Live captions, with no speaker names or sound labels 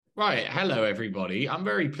Right, hello everybody. I'm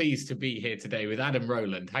very pleased to be here today with Adam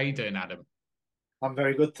Rowland. How you doing, Adam? I'm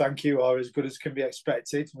very good, thank you, or as good as can be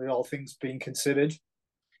expected, with all things being considered.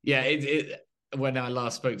 Yeah, when I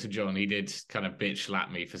last spoke to John, he did kind of bitch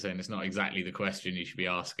slap me for saying it's not exactly the question you should be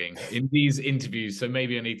asking in these interviews. So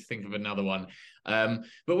maybe I need to think of another one. But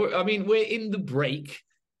we're in the break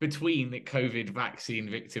between the COVID vaccine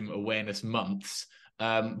victim awareness months.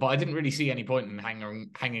 But I didn't really see any point in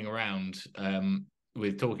hanging around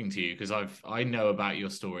with talking to you because I know about your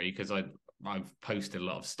story because I've posted a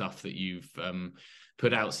lot of stuff that you've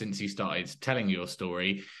put out since you started telling your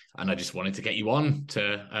story, and I just wanted to get you on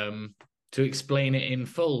to explain it in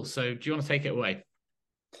full. So, do you want to take it away?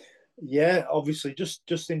 Yeah, obviously,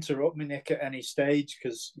 just interrupt me, Nick, at any stage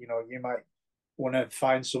because you might want to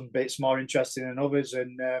find some bits more interesting than others.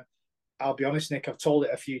 And I'll be honest, Nick, I've told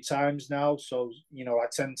it a few times now, so I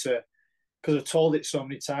tend to, because I've told it so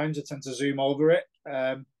many times, I tend to zoom over it.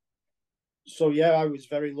 So yeah, I was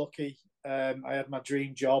very lucky. I had my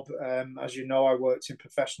dream job. As you know, I worked in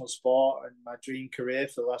professional sport, and my dream career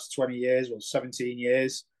for the last 20 years was 17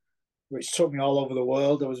 years, which took me all over the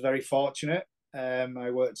world. I was very fortunate.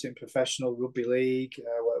 I worked in professional rugby league.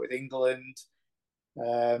 I worked with England.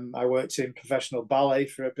 I worked in professional ballet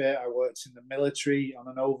for a bit. I worked in the military on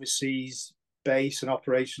an overseas base, an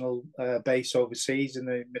operational base overseas in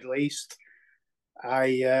the Middle East.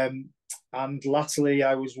 I and latterly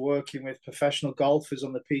I was working with professional golfers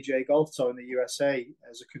on the PGA Golf Tour in the USA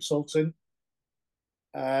as a consultant.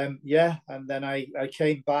 Yeah, and then I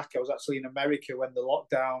came back. I was actually in America when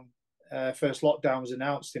the first lockdown was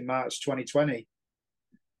announced in March 2020,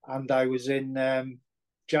 and I was in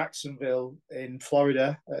Jacksonville in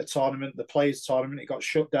Florida at a tournament, the Players Tournament. It got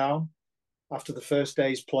shut down after the first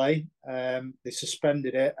day's play. They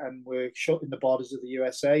suspended it and were shutting the borders of the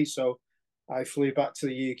USA. So I flew back to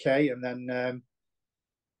the UK and then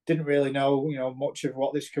didn't really know, much of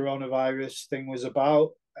what this coronavirus thing was about.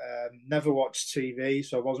 Never watched TV,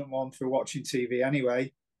 so I wasn't one for watching TV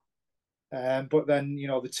anyway. But then,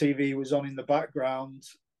 the TV was on in the background.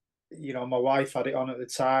 My wife had it on at the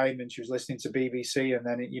time, and she was listening to BBC, and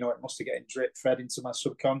then it must have getting drip fed into my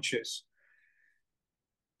subconscious.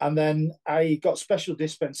 And then I got special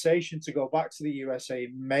dispensation to go back to the USA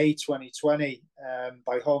in May 2020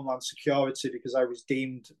 by Homeland Security because I was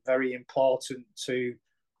deemed very important to,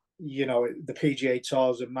 the PGA Tour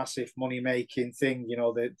is a massive money making thing.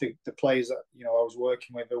 The players that, I was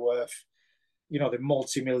working with are worth, they're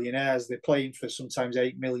multi-millionaires. They're playing for sometimes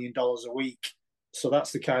 $8 million a week. So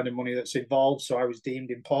that's the kind of money that's involved. So I was deemed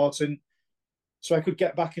important. So I could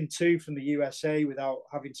get back in two from the USA without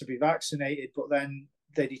having to be vaccinated. But then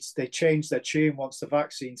they changed their tune once the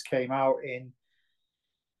vaccines came out in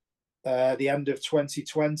the end of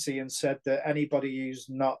 2020 and said that anybody who's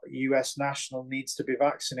not US national needs to be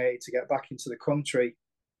vaccinated to get back into the country.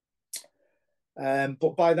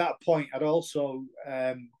 But by that point, I'd also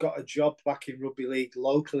got a job back in rugby league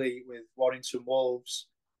locally with Warrington Wolves,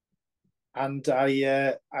 and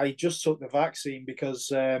I just took the vaccine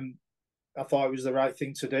because I thought it was the right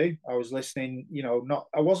thing to do. I was listening, not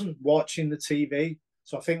I wasn't watching the TV,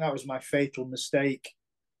 so I think that was my fatal mistake.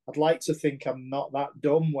 I'd like to think I'm not that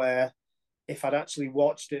dumb where if I'd actually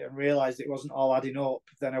watched it and realised it wasn't all adding up,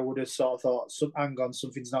 then I would have sort of thought, hang on,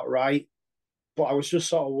 something's not right. But I was just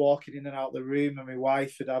sort of walking in and out of the room, and my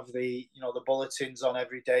wife would have the bulletins on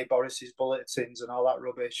every day, Boris's bulletins and all that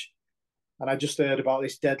rubbish. And I just heard about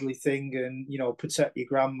this deadly thing, and protect your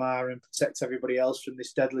grandma and protect everybody else from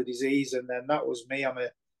this deadly disease. And then that was me. I'm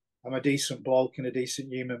a decent bloke and a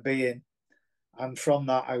decent human being. And from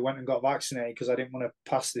that, I went and got vaccinated because I didn't want to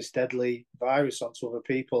pass this deadly virus on to other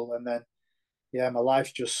people. And then, yeah, my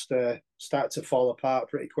life just started to fall apart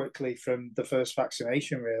pretty quickly from the first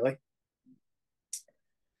vaccination, really.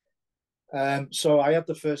 So I had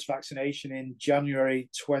the first vaccination in February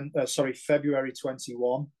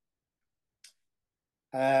 21.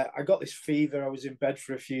 I got this fever. I was in bed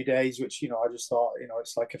for a few days, which, I just thought,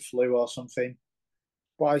 it's like a flu or something.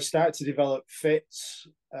 But I started to develop fits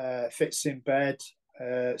in bed,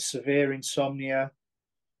 severe insomnia,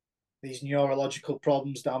 these neurological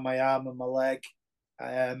problems down my arm and my leg,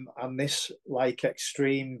 and this like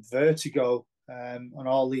extreme vertigo, and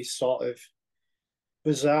all these sort of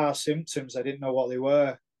bizarre symptoms. I didn't know what they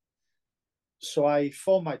were. So I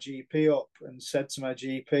phoned my GP up and said to my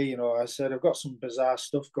GP, I said, I've got some bizarre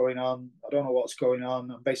stuff going on. I don't know what's going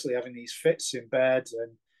on. I'm basically having these fits in bed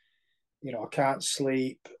and, I can't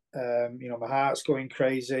sleep. My heart's going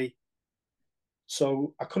crazy.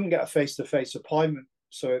 So I couldn't get a face to face appointment.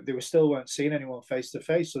 So they weren't seeing anyone face to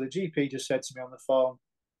face. So the GP just said to me on the phone,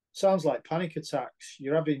 sounds like panic attacks.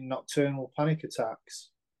 You're having nocturnal panic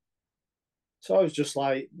attacks. So I was just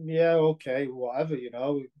like, yeah, okay, whatever,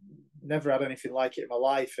 never had anything like it in my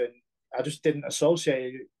life. And I just didn't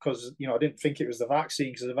associate it because, I didn't think it was the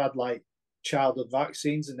vaccine because I've had like childhood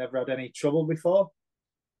vaccines and never had any trouble before.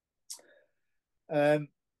 Um,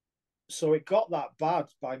 so it got that bad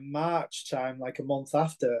by March time, like a month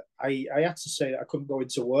after. I had to say that I couldn't go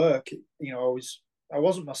into work. I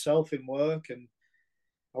wasn't myself in work, and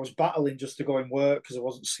I was battling just to go in work because I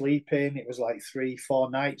wasn't sleeping. It was like 3,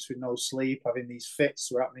 4 nights with no sleep, having these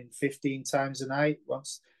fits were happening 15 times a night,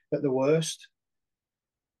 once at the worst.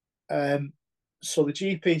 So the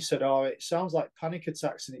GP said, "Oh, it sounds like panic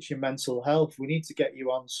attacks and it's your mental health. We need to get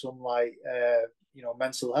you on some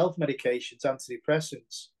mental health medications,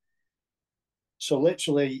 antidepressants." So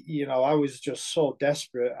literally, I was just so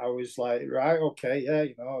desperate. I was like, right, okay, yeah,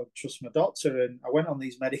 trust my doctor, and I went on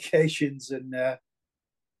these medications, and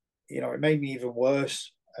it made me even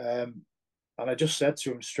worse. And I just said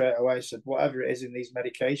to him straight away, I said, whatever it is in these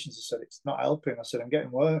medications, I said, it's not helping. I said, I'm getting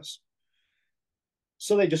worse.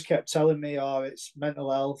 So they just kept telling me, oh, it's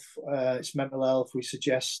mental health. It's mental health. We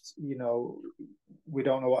suggest, we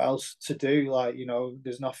don't know what else to do. Like,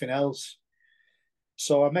 there's nothing else.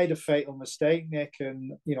 So I made a fatal mistake, Nick,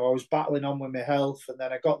 and I was battling on with my health, and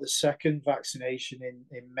then I got the second vaccination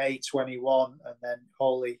in May 21, and then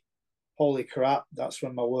holy crap, that's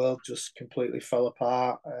when my world just completely fell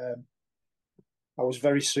apart. I was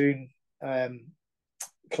very soon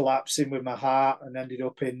collapsing with my heart and ended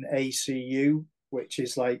up in ACU, which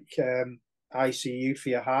is like ICU for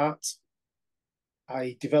your heart.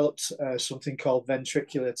 I developed something called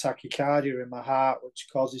ventricular tachycardia in my heart, which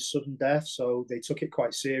causes sudden death. So they took it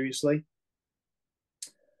quite seriously.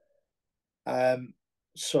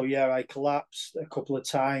 So yeah, I collapsed a couple of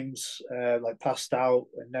times, like passed out,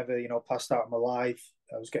 and never, passed out in my life.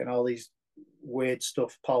 I was getting all these weird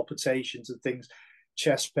stuff, palpitations and things,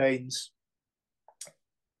 chest pains.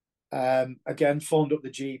 Again, phoned up the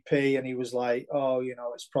GP, and he was like, "Oh,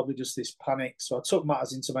 it's probably just this panic." So I took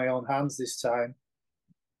matters into my own hands this time.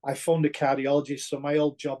 I phoned a cardiologist. So my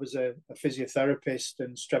old job as a physiotherapist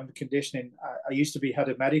and strength and conditioning, I used to be head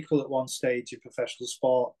of medical at one stage in professional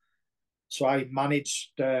sport. So I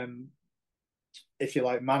managed, if you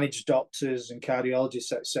like, managed doctors and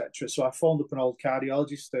cardiologists, etc. So I phoned up an old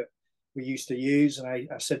cardiologist that we used to use, and I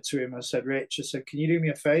said to him, I said, Rich, I said, can you do me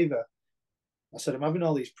a favor? I said, I'm having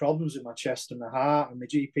all these problems in my chest and my heart, and my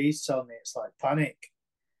GP's telling me it's like panic.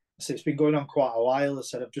 I said, it's been going on quite a while. I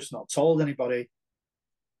said, I've just not told anybody.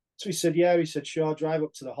 So he said, yeah. He said, sure, drive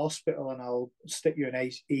up to the hospital and I'll stick you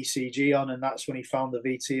an ECG on. And that's when he found the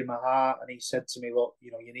VT in my heart. And he said to me, look,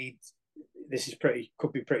 you need, this is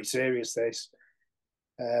could be pretty serious, this.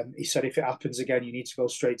 He said, if it happens again, you need to go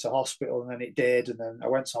straight to hospital. And then it did. And then I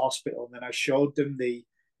went to hospital, and then I showed them the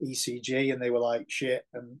ECG, and they were like, shit.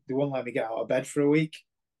 And they wouldn't let me get out of bed for a week.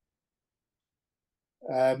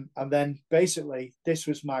 And then basically, this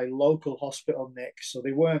was my local hospital, Nick. So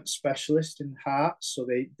they weren't specialists in hearts. So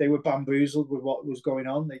they were bamboozled with what was going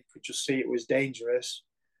on. They could just see it was dangerous.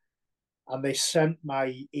 And they sent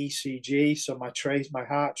my ECG, so my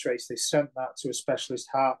heart trace, they sent that to a specialist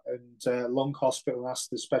heart and lung hospital and asked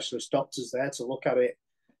the specialist doctors there to look at it,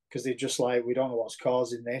 because they're just like, we don't know what's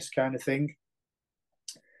causing this kind of thing.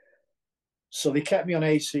 So they kept me on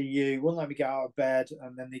ACU, wouldn't let me get out of bed,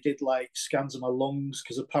 and then they did like scans of my lungs,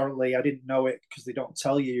 because apparently I didn't know it because they don't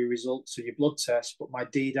tell you your results of your blood test, but my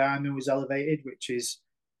D-dimer was elevated, which is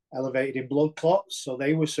elevated in blood clots. So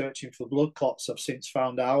they were searching for blood clots, I've since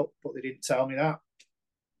found out, but they didn't tell me that.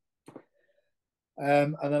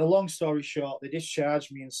 And then a long story short, they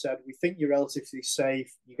discharged me and said, we think you're relatively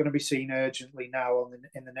safe. You're going to be seen urgently now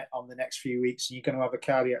on the next few weeks, and you're going to have a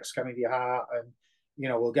cardiac scan of your heart, and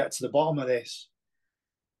we'll get to the bottom of this.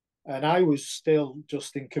 And I was still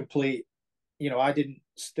just in complete, I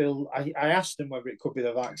asked them whether it could be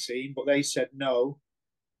the vaccine, but they said no.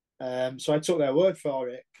 So I took their word for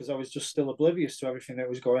it, because I was just still oblivious to everything that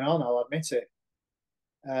was going on, I'll admit it.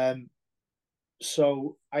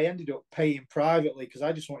 So I ended up paying privately, because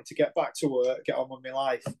I just wanted to get back to work, get on with my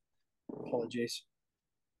life. Apologies.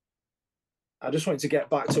 I just wanted to get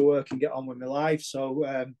back to work and get on with my life. So,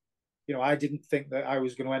 I didn't think that I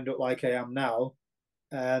was going to end up like I am now.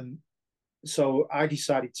 So I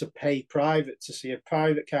decided to pay private to see a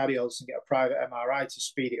private cardiologist and get a private MRI to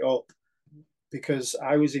speed it up, because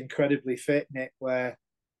I was incredibly fit, Nick, where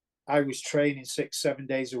I was training 6, 7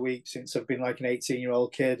 days a week since I've been like an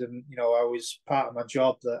 18-year-old kid. And, I was part of my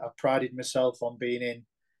job that I prided myself on being in,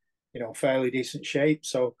 fairly decent shape.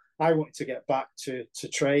 So I wanted to get back to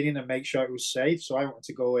training and make sure it was safe. So I wanted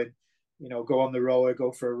to go in, go on the rower,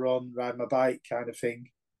 go for a run, ride my bike kind of thing.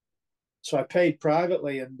 So I paid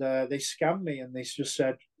privately, and they scanned me, and they just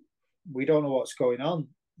said, "We don't know what's going on."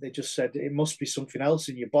 They just said it must be something else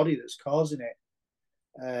in your body that's causing it.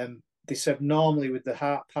 They said normally with the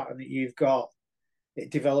heart pattern that you've got, it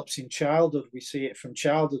develops in childhood. We see it from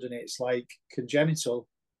childhood, and it's like congenital.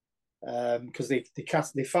 Because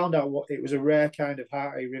they found out what it was, a rare kind of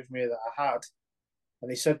heart arrhythmia that I had, and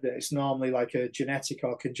they said that it's normally like a genetic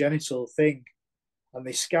or congenital thing. And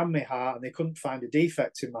they scanned my heart, and they couldn't find a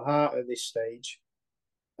defect in my heart at this stage.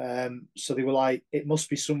 So they were like, it must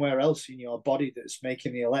be somewhere else in your body that's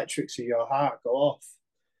making the electrics of your heart go off.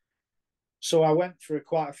 So I went for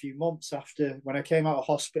quite a few months after, when I came out of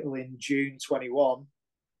hospital in June 21.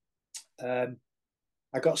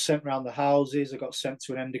 I got sent around the houses. I got sent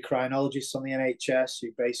to an endocrinologist on the NHS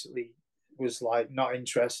who basically was like not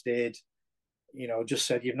interested, just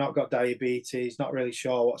said, you've not got diabetes, not really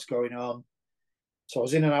sure what's going on. So I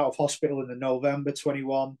was in and out of hospital in the November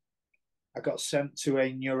 21. I got sent to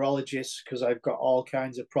a neurologist because I've got all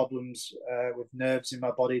kinds of problems with nerves in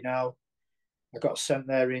my body now. I got sent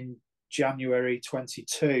there in January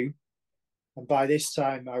 22. And by this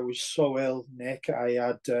time, I was so ill, Nick. I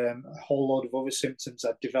had a whole load of other symptoms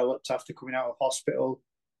I'd developed after coming out of hospital.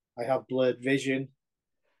 I had blurred vision,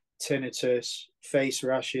 tinnitus, face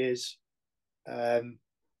rashes.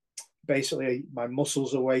 Basically, my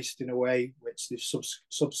muscles are wasting away, which they've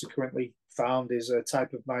subsequently found is a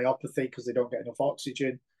type of myopathy because they don't get enough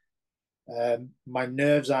oxygen. My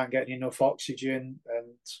nerves aren't getting enough oxygen,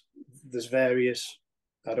 and there's various,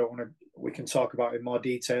 I don't want to, we can talk about it in more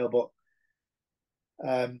detail, but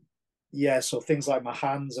so things like my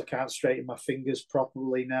hands, I can't straighten my fingers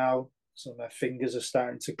properly now. So my fingers are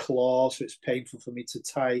starting to claw, so it's painful for me to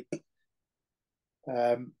type.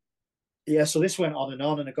 So this went on,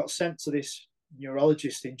 and I got sent to this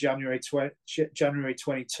neurologist in January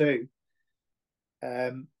 22.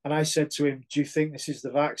 And I said to him, do you think this is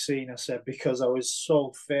the vaccine? I said, because I was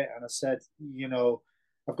so fit. And I said,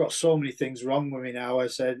 I've got so many things wrong with me now. I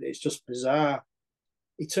said, it's just bizarre.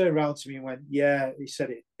 He turned around to me and went, yeah, he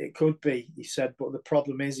said, it could be. He said, but the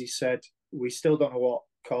problem is, he said, we still don't know what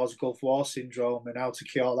caused Gulf War syndrome and how to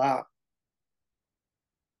cure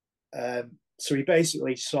that. So he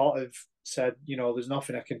basically sort of said, there's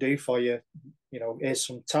nothing I can do for you. Here's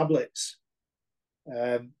some tablets.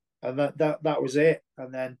 And that was it.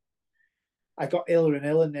 And then I got iller and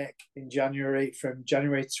iller, Nick, in January. From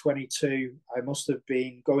January 22, I must have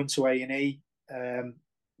been going to A&E.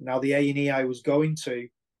 Now, the A&E I was going to,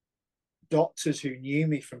 doctors who knew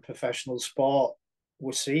me from professional sport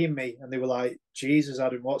were seeing me, and they were like, Jesus,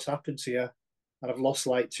 Adam, what's happened to you? And I've lost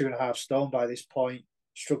like 2.5 stone by this point,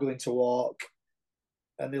 struggling to walk.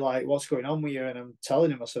 And they're like, what's going on with you? And I'm telling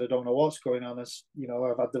him, I said, I don't know what's going on. I've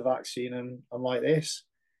had the vaccine and I'm like this.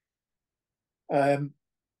 I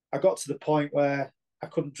got to the point where I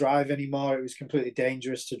couldn't drive anymore. It was completely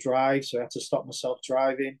dangerous to drive, so I had to stop myself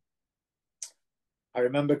driving. I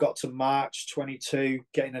remember got to March 22,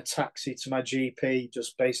 getting a taxi to my GP,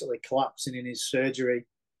 just basically collapsing in his surgery.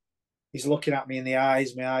 He's looking at me in the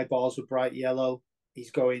eyes. My eyeballs were bright yellow.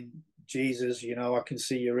 He's going, Jesus, I can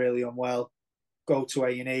see you're really unwell. Go to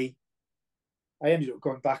A&E. I ended up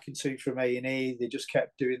going back into from A&E. They just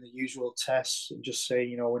kept doing the usual tests and just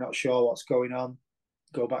saying, we're not sure what's going on.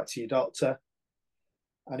 Go back to your doctor.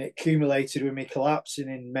 And it accumulated with me collapsing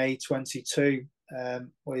in May 22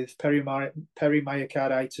 with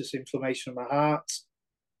perimyocarditis, inflammation of my heart.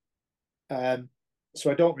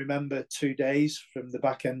 So I don't remember 2 days from the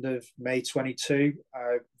back end of May 22.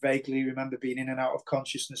 I vaguely remember being in and out of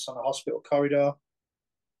consciousness on a hospital corridor.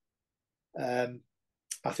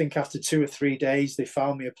 I think after 2 or 3 days, they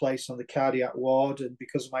found me a place on the cardiac ward, and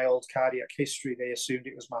because of my old cardiac history, they assumed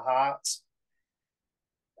it was my heart.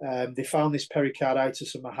 They found this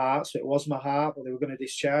pericarditis in my heart, so it was my heart, but they were going to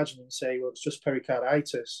discharge me and say, well, it's just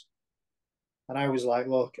pericarditis. And I was like,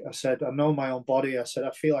 look, I said, I know my own body. I said,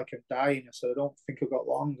 I feel like I'm dying. I said, I don't think I've got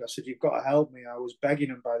long. I said, you've got to help me. I was begging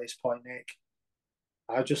them by this point, Nick.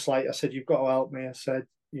 I said, you've got to help me. I said,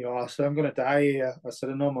 I'm going to die here. I said,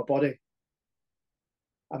 I know my body.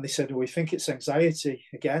 And they said, well, we think it's anxiety.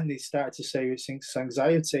 Again, they started to say it's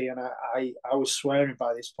anxiety. And I was swearing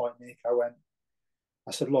by this point, Nick.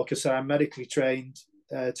 I said, look, I'm medically trained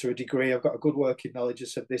to a degree. I've got a good working knowledge. I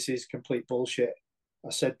said, this is complete bullshit. I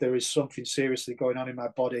said, there is something seriously going on in my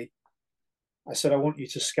body. I said, I want you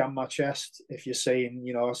to scan my chest. If you're saying,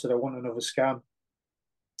 I said, I want another scan.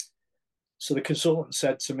 So the consultant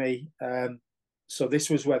said to me, so this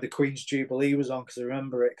was where the Queen's Jubilee was on, because I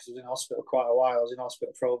remember it, because I was in hospital quite a while. I was in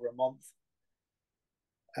hospital for over a month.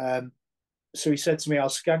 So he said to me, I'll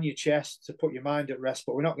scan your chest to put your mind at rest,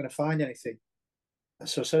 but we're not going to find anything.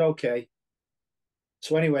 So I said, okay.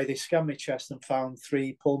 So anyway, they scanned my chest and found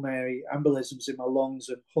 3 pulmonary embolisms in my lungs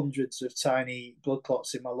and hundreds of tiny blood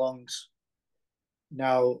clots in my lungs.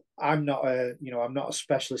 Now, I'm not a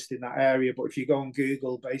specialist in that area, but if you go on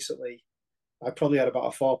Google, basically, I probably had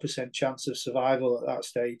about a 4% chance of survival at that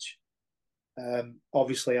stage.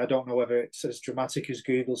 Obviously, I don't know whether it's as dramatic as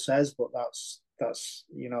Google says, but that's.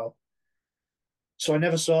 So I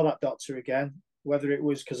never saw that doctor again. Whether it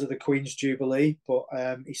was because of the Queen's Jubilee, but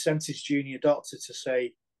he sent his junior doctor to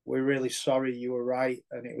say, "We're really sorry, you were right,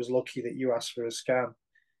 and it was lucky that you asked for a scan."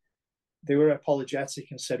 They were apologetic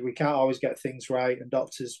and said, "We can't always get things right, and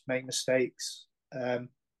doctors make mistakes." And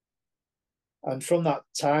from that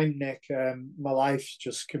time, Nick, my life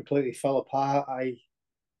just completely fell apart.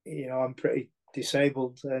 I'm pretty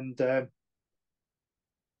disabled, and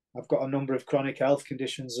I've got a number of chronic health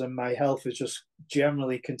conditions, and my health has just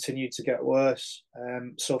generally continued to get worse.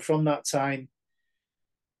 So from that time,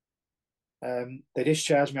 they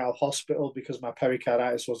discharged me out of hospital because my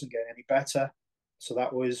pericarditis wasn't getting any better. So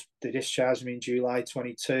they discharged me in July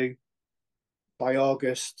 22. By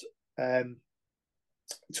August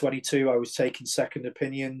 22, I was taking second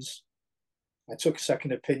opinions. I took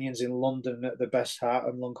second opinions in London at the best heart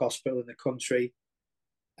and lung hospital in the country.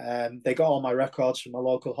 They got all my records from my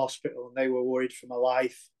local hospital and they were worried for my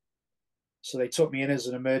life. So they took me in as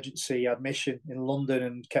an emergency admission in London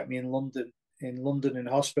and kept me in London in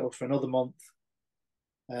hospital for another month.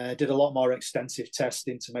 Did a lot more extensive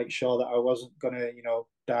testing to make sure that I wasn't going to,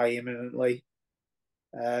 die imminently,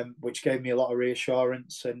 which gave me a lot of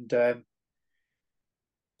reassurance. And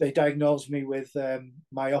they diagnosed me with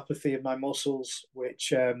myopathy of my muscles,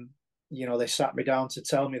 which, they sat me down to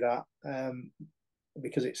tell me that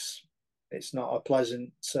because it's not a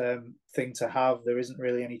pleasant thing to have. There isn't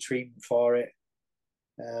really any treatment for it.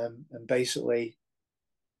 And basically,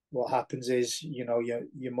 what happens is,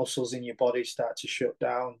 your muscles in your body start to shut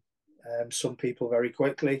down. Some people very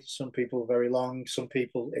quickly, some people very long, some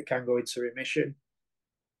people it can go into remission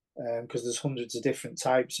because there's hundreds of different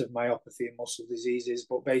types of myopathy and muscle diseases.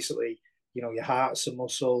 But basically, your heart's a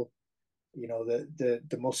muscle,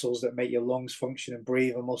 the muscles that make your lungs function and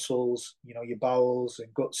breathe are muscles, your bowels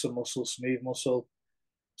and guts are muscle, smooth muscle.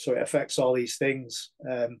 So it affects all these things.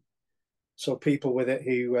 So people with it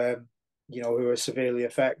who who are severely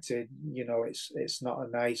affected, it's not a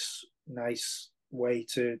nice way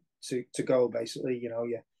to go. Basically,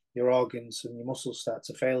 your organs and your muscles start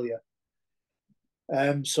to fail you.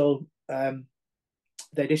 So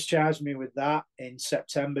they discharged me with that in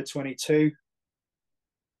September 22,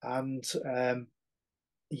 and that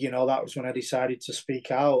was when I decided to speak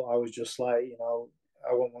out. I was just like,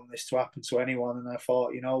 I won't want this to happen to anyone, and I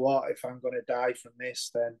thought, you know what, if I'm going to die from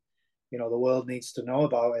this, then the world needs to know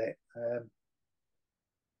about it.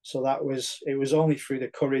 So it was only through the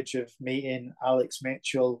courage of meeting Alex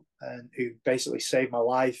Mitchell, and who basically saved my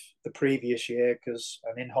life the previous year, because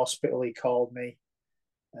I'm in hospital. He called me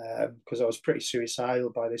because I was pretty suicidal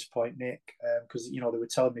by this point, Nick, because they were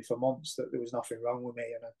telling me for months that there was nothing wrong with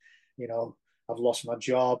me, and I've lost my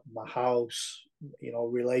job, my house,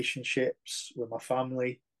 relationships with my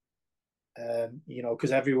family.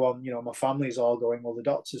 Because everyone, my family's all going, well, the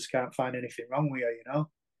doctors can't find anything wrong with you.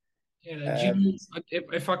 Yeah, do you,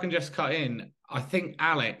 if I can just cut in, I think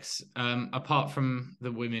Alex, apart from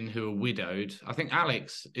the women who are widowed, I think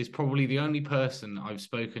Alex is probably the only person I've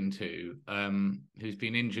spoken to who's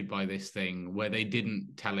been injured by this thing where they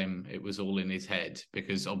didn't tell him it was all in his head,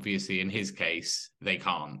 because obviously in his case, they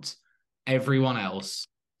can't. Everyone else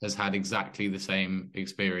has had exactly the same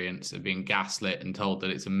experience of being gaslit and told that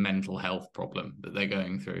it's a mental health problem that they're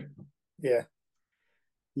going through. Yeah.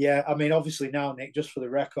 Yeah, I mean, obviously now, Nick, just for the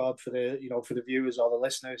record, for the viewers or the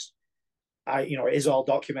listeners, it is all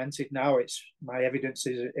documented now. It's my evidence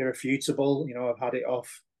is irrefutable. I've had it off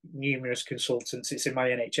numerous consultants. It's in my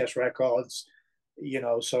NHS records.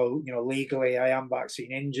 So legally, I am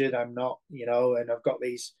vaccine injured. I'm not. And I've got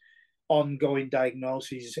these ongoing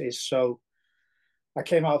diagnoses. So I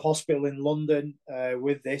came out of hospital in London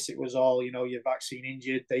with this. It was all, you're vaccine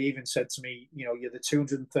injured. They even said to me, you're the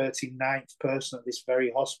 239th person at this very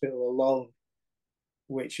hospital alone,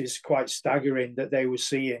 which is quite staggering that they were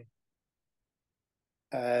seeing.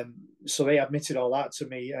 So they admitted all that to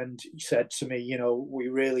me and said to me, we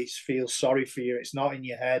really feel sorry for you. It's not in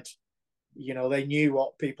your head. They knew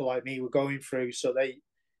what people like me were going through. So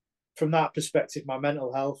from that perspective, my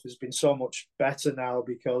mental health has been so much better now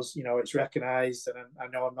because, it's recognized, and I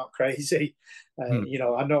know I'm not crazy. I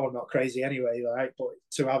know I'm not crazy anyway, right? But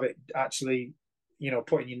to have it actually,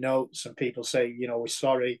 put in your notes and people say, we're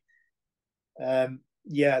sorry. That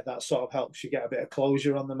sort of helps you get a bit of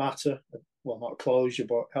closure on the matter. well, not closure,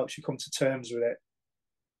 but helps you come to terms with it.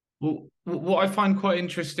 Well, what I find quite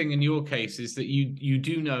interesting in your case is that you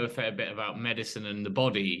do know a fair bit about medicine and the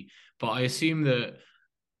body, but I assume that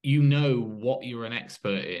you know what you're an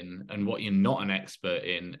expert in and what you're not an expert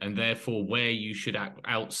in, and therefore where you should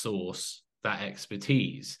outsource that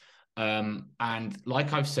expertise. And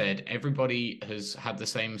like I've said, everybody has had the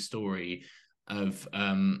same story of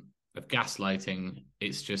gaslighting.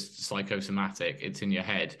 It's just psychosomatic. It's in your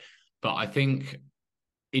head. But I think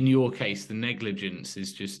in your case, the negligence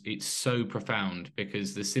is just, it's so profound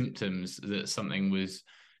because the symptoms that something was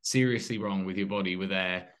seriously wrong with your body were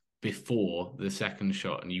there before the second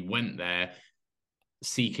shot, and you went there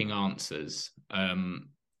seeking answers.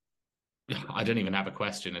 I don't even have a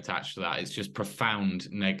question attached to that. It's just profound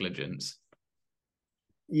negligence.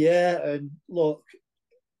 Yeah, and look,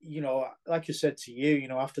 like I said to you,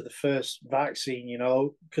 after the first vaccine,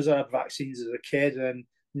 because I had vaccines as a kid and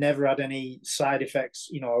never had any side effects,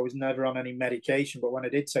 I was never on any medication. But when I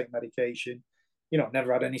did take medication,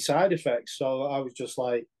 never had any side effects. So I was just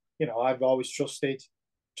like, I've always trusted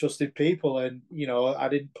people, and I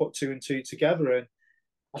didn't put two and two together. And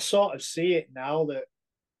I sort of see it now that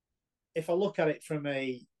if I look at it from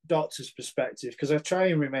a doctor's perspective, because I try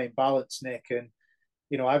and remain balanced, Nick, and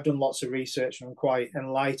I've done lots of research and I'm quite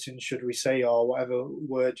enlightened, should we say, or whatever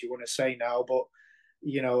word you want to say now. But,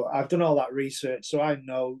 I've done all that research. So I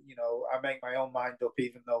know, I make my own mind up,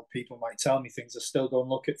 even though people might tell me things, I still go and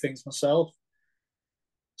look at things myself.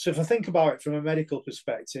 So if I think about it from a medical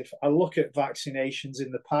perspective, I look at vaccinations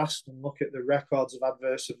in the past and look at the records of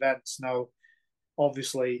adverse events. Now,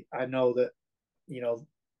 obviously, I know that,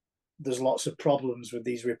 there's lots of problems with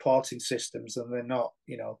these reporting systems and they're not,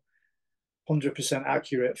 100%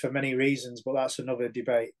 accurate for many reasons, but that's another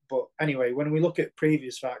debate. But anyway, when we look at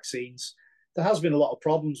previous vaccines, there has been a lot of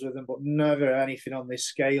problems with them, but never anything on this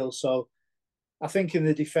scale. So I think in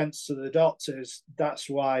the defense to the doctors, that's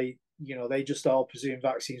why, they just all presume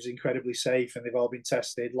vaccines are incredibly safe and they've all been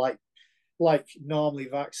tested. Like normally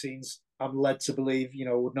vaccines, I'm led to believe,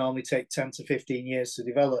 would normally take 10 to 15 years to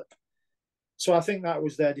develop. So I think that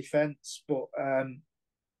was their defense. But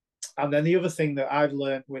and then the other thing that I've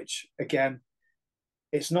learned, which again,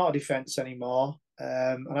 it's not a defense anymore.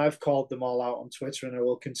 And I've called them all out on Twitter, and I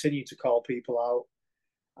will continue to call people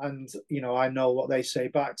out. And I know what they say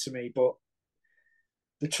back to me. But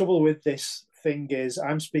the trouble with this thing is,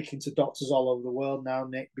 I'm speaking to doctors all over the world now,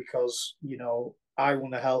 Nick, because I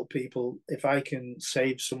want to help people. If I can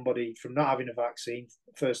save somebody from not having a vaccine,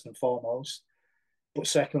 first and foremost, but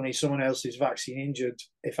secondly, someone else is vaccine injured,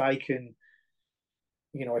 if I can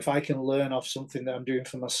learn off something that I'm doing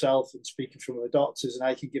for myself and speaking from the doctors, and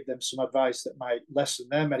I can give them some advice that might lessen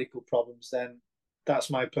their medical problems, then that's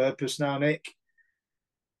my purpose now, Nick.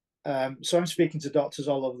 So I'm speaking to doctors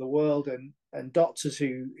all over the world, and doctors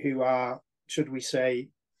who are, should we say,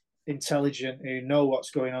 intelligent, who know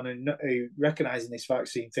what's going on and who recognizing this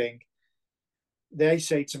vaccine thing. They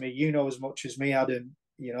say to me, "You know as much as me, Adam."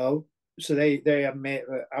 So they admit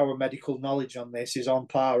that our medical knowledge on this is on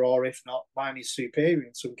par, or if not, mine is superior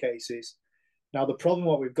in some cases. Now, the problem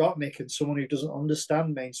what we've got, Nick, and someone who doesn't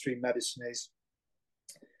understand mainstream medicine is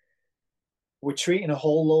we're treating a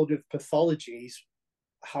whole load of pathologies.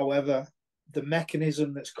 However, the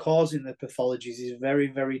mechanism that's causing the pathologies is very,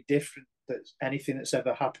 very different than anything that's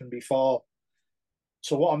ever happened before.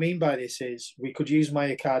 So what I mean by this is we could use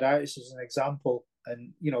myocarditis as an example.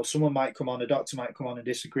 And, someone might come on, a doctor might come on and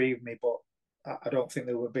disagree with me, but I don't think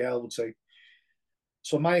they would be able to.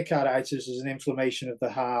 So myocarditis is an inflammation of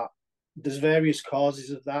the heart. There's various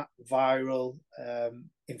causes of that, viral,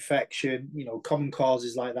 infection, common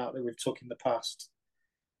causes like that we've took in the past.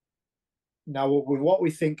 Now, with what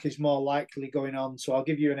we think is more likely going on, so I'll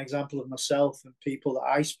give you an example of myself and people that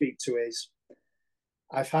I speak to is,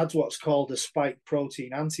 I've had what's called a spike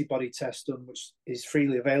protein antibody test done, which is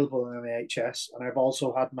freely available on the NHS. And I've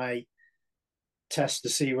also had my test to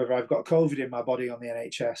see whether I've got COVID in my body on the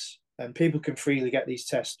NHS. And people can freely get these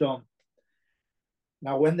tests done.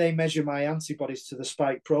 Now, when they measure my antibodies to the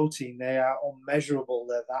spike protein, they are unmeasurable.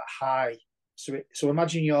 They're that high. So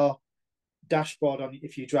imagine your dashboard on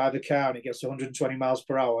if you drive a car and it gets to 120 miles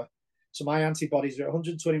per hour. So my antibodies are at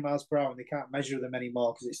 120 miles per hour and they can't measure them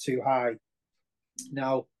anymore because it's too high.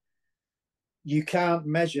 Now, you can't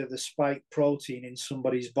measure the spike protein in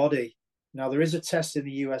somebody's body. Now, there is a test in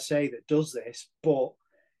the USA that does this, but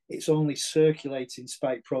it's only circulating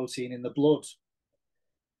spike protein in the blood.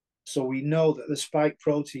 So we know that the spike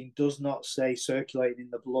protein does not stay circulating in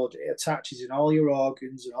the blood. It attaches in all your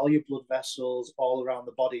organs and all your blood vessels all around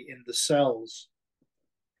the body in the cells.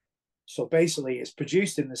 So basically, it's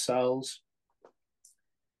produced in the cells.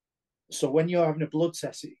 So when you're having a blood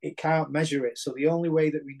test, it can't measure it. So the only way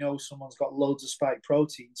that we know someone's got loads of spike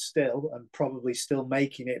protein still, and probably still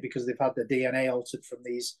making it because they've had their DNA altered from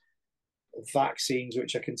these vaccines,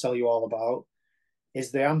 which I can tell you all about,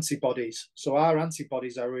 is the antibodies. So our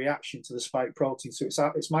antibodies are a reaction to the spike protein. So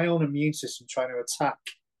it's my own immune system trying to attack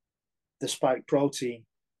the spike protein.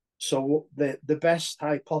 So the best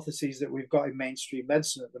hypotheses that we've got in mainstream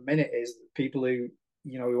medicine at the minute is that people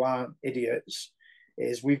who aren't idiots,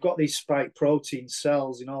 is we've got these spike protein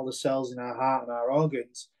cells in all the cells in our heart and our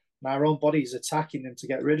organs, and our own body is attacking them to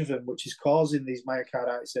get rid of them, which is causing these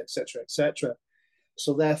myocarditis, etc., etc.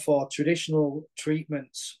 So therefore, traditional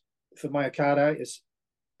treatments for myocarditis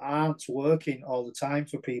aren't working all the time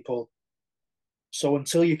for people. So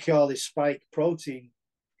until you cure this spike protein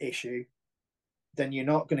issue, then you're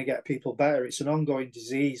not going to get people better. It's an ongoing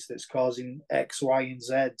disease that's causing X, Y, and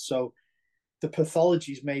Z. So the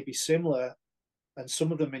pathologies may be similar, and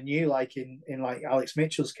some of them are new, like in like Alex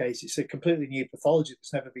Mitchell's case, it's a completely new pathology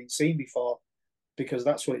that's never been seen before because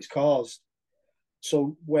that's what it's caused.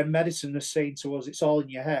 So when medicine is saying to us it's all in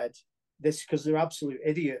your head, this because they're absolute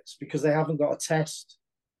idiots because they haven't got a test,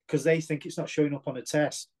 because they think it's not showing up on a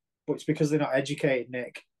test, but it's because they're not educated,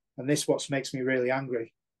 Nick. And this what makes me really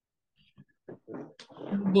angry.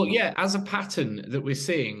 Well, yeah, as a pattern that we're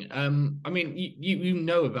seeing, I mean, you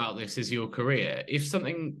know about this as your career.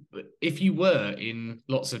 If you were in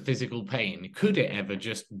lots of physical pain, could it ever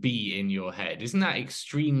just be in your head? Isn't that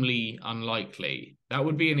extremely unlikely? That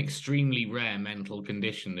would be an extremely rare mental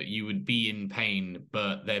condition that you would be in pain,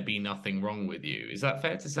 but there'd be nothing wrong with you. Is that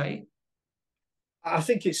fair to say? I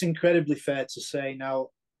think it's incredibly fair to say. Now,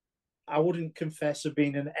 I wouldn't confess of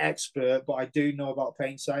being an expert, but I do know about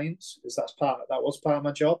pain science because that was part of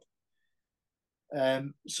my job.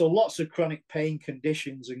 So lots of chronic pain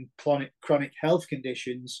conditions and chronic health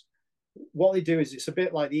conditions. What they do is it's a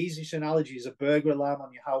bit like the easiest analogy is a burglar alarm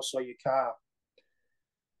on your house or your car.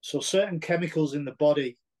 So certain chemicals in the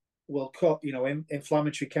body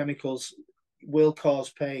inflammatory chemicals will cause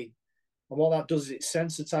pain, and what that does is it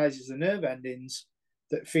sensitizes the nerve endings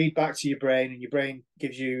that feed back to your brain, and your brain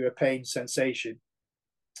gives you a pain sensation.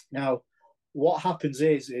 Now, what happens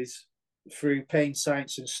is through pain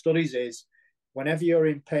science and studies is whenever you're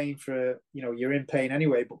in pain you're in pain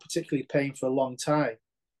anyway, but particularly pain for a long time,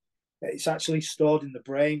 it's actually stored in the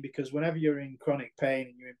brain because whenever you're in chronic pain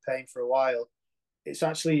and you're in pain for a while, it's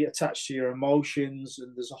actually attached to your emotions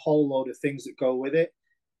and there's a whole load of things that go with it.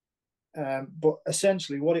 But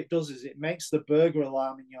essentially, what it does is it makes the burglar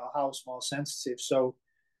alarm in your house more sensitive. So,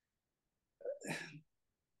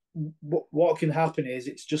 what can happen is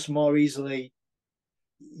it's just more easily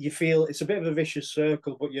you feel it's a bit of a vicious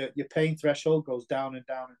circle, but your pain threshold goes down and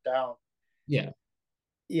down and down. Yeah.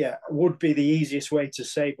 Yeah, would be the easiest way to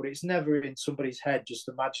say, but it's never in somebody's head just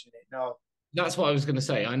imagining it. No. That's what I was going to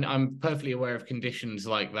say. I'm perfectly aware of conditions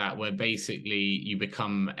like that where basically you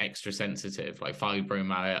become extra sensitive, like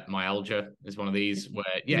fibromyalgia is one of these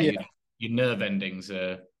where, yeah, Yeah. your nerve endings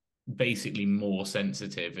are basically more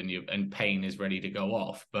sensitive and pain is ready to go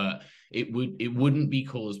off, but it wouldn't be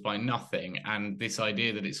caused by nothing. And this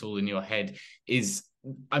idea that it's all in your head is,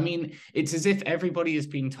 I mean, it's as if everybody has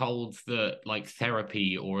been told that like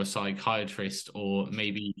therapy or a psychiatrist or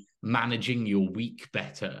maybe managing your week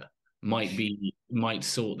better might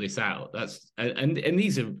sort this out. That's and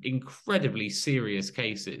these are incredibly serious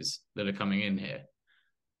cases that are coming in here.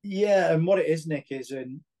 Yeah, and what it is, Nick, is,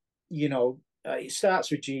 it starts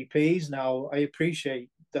with GPs. Now, I appreciate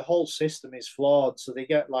the whole system is flawed, so they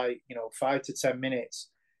get 5 to 10 minutes.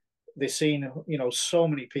 They're seeing, so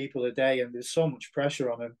many people a day, and there's so much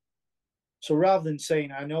pressure on them. So rather than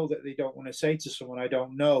saying, I know that they don't want to say to someone, I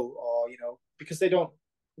don't know, or, because they don't,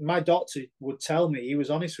 my doctor would tell me, he was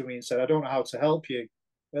honest with me and said, I don't know how to help you.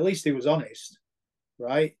 At least he was honest,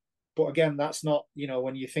 right? But again, that's not,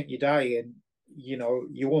 when you think you're dying, you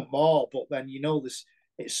want more, but then, this,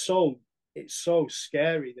 it's so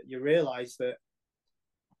scary that you realize that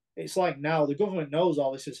it's like now the government knows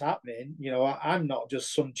all this is happening. I'm not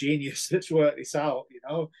just some genius that's worked this out,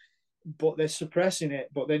 but they're suppressing it,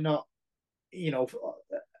 but they're not,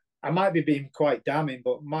 I might be being quite damning,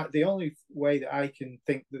 but the only way that I can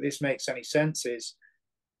think that this makes any sense is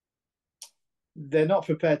they're not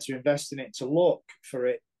prepared to invest in it to look for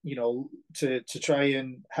it, to try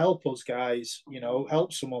and help us guys,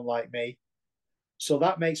 help someone like me. So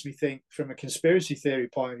that makes me think from a conspiracy theory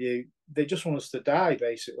point of view, they just want us to die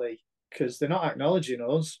basically because they're not acknowledging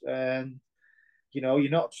us. And you're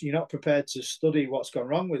not prepared to study what's gone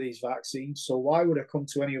wrong with these vaccines. So why would I come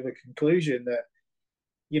to any other conclusion that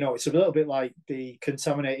it's a little bit like the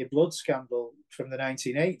contaminated blood scandal from the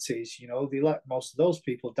 1980s. They let most of those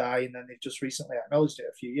people die, and then they've just recently acknowledged it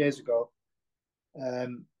a few years ago.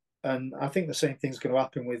 And I think the same thing's going to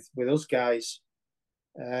happen with us guys.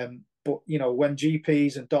 But when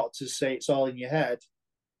GPs and doctors say it's all in your head,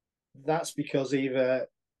 that's because either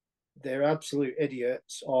they're absolute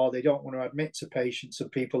idiots or they don't want to admit to patients and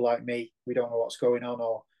people like me, we don't know what's going on,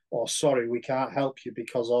 or sorry, we can't help you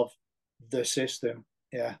because of the system.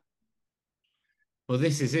 Yeah. Well,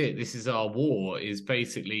 this is it. This is our war. Is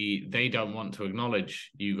basically they don't want to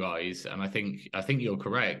acknowledge you guys, and I think you're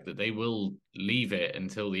correct that they will leave it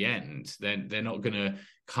until the end. They're not going to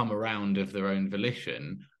come around of their own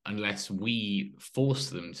volition unless we force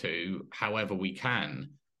them to, however we can.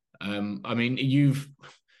 I mean, you've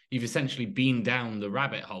essentially been down the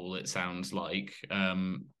rabbit hole. It sounds like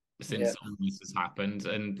since all this has happened,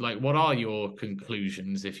 and like, what are your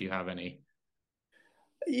conclusions if you have any?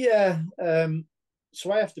 Yeah. So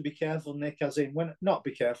I have to be careful, Nick, as in when not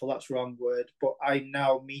be careful, that's the wrong word, but I'm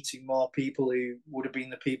now meeting more people who would have been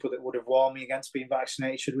the people that would have warned me against being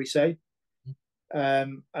vaccinated, should we say.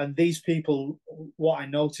 And these people, what I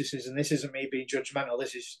notice is, and this isn't me being judgmental,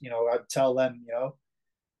 this is, I'd tell them,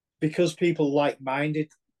 because people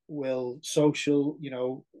like-minded will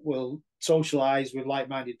socialize with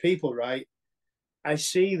like-minded people, right? I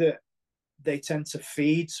see that they tend to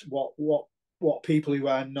feed what people who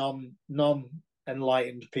are non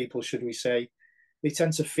enlightened people, should we say, they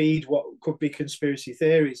tend to feed what could be conspiracy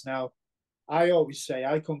theories. Now, I always say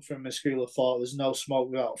I come from a school of thought. There's no smoke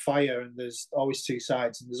without fire, and there's always two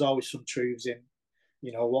sides, and there's always some truths in,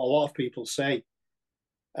 what a lot of people say.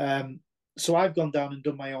 So I've gone down and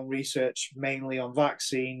done my own research, mainly on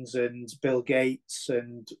vaccines and Bill Gates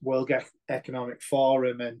and World Economic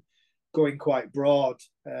Forum, and going quite broad.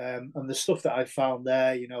 And the stuff that I've found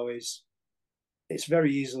there, is it's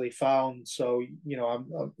very easily found. So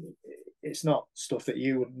it's not stuff that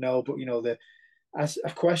you wouldn't know, but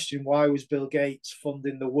a question: why was Bill Gates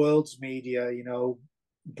funding the world's media?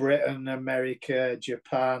 Britain, America,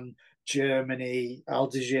 Japan, Germany, Al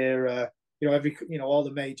Jazeera. All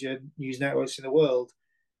the major news networks in the world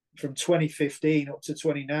from 2015 up to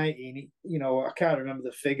 2019. I can't remember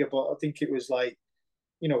the figure, but I think it was like,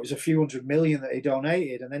 it was a few hundred million that he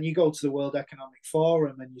donated. And then you go to the World Economic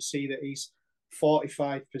Forum and you see that he's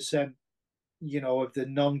 45%, of the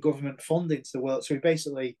non-government funding to the world. So he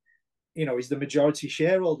basically, he's the majority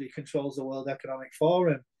shareholder. He controls the World Economic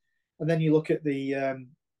Forum. And then you look at the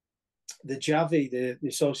JAVI, the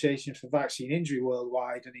Association for Vaccine Injury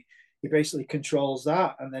Worldwide, and he basically controls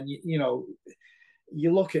that. And then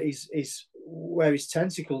you look at his where his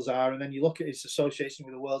tentacles are, and then you look at his association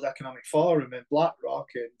with the World Economic Forum and BlackRock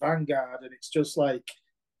and Vanguard, and it's just like,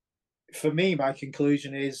 for me, my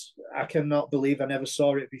conclusion is I cannot believe I never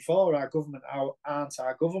saw it before. Our government aren't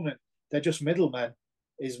our government; they're just middlemen.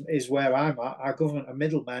 Is where I'm at. Our government are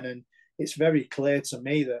middlemen, and it's very clear to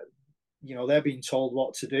me that they're being told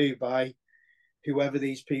what to do by whoever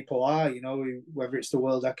these people are. Whether it's the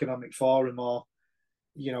World Economic Forum or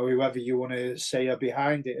whoever you want to say are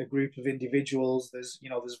behind it, a group of individuals. There's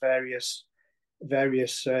various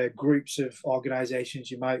groups of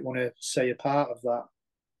organizations you might want to say are part of that.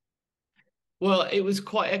 Well, it was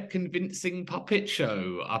quite a convincing puppet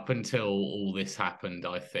show up until all this happened,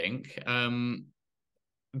 I think.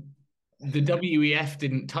 The WEF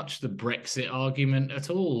didn't touch the Brexit argument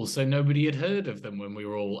at all, so nobody had heard of them when we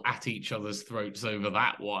were all at each other's throats over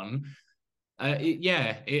that one. I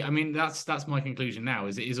mean, that's my conclusion now,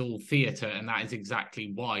 is it is all theatre, and that is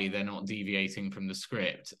exactly why they're not deviating from the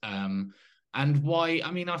script. And why,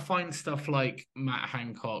 I mean, I find stuff like Matt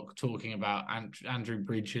Hancock talking about Andrew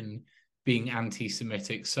Bridgen being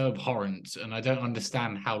anti-Semitic so abhorrent, and I don't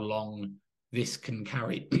understand how long this can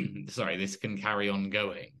carry this can carry on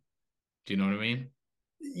going. Do you know what I mean?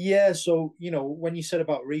 Yeah, so when you said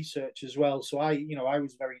about research as well, so I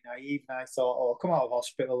was very naive, and I thought, oh, I'll come out of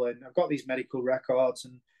hospital and I've got these medical records,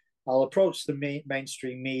 and I'll approach the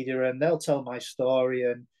mainstream media and they'll tell my story,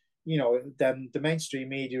 and then the mainstream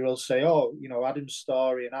media will say, oh, Adam's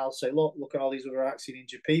story, and I'll say, look at all these other vaccine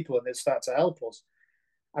injured people, and they'll start to help us.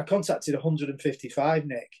 I contacted 155,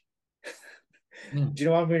 Nick. Do you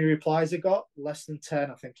know how many replies I got? Less than 10,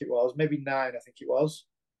 I think it was, maybe 9, I think it was.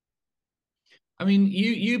 I mean,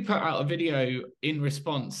 you put out a video in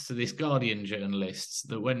response to this Guardian journalist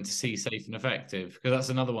that went to see Safe and Effective, because that's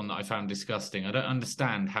another one that I found disgusting. I don't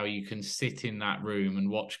understand how you can sit in that room and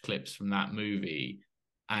watch clips from that movie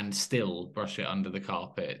and still brush it under the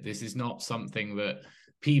carpet. This is not something that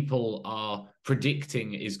people are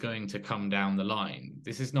predicting is going to come down the line.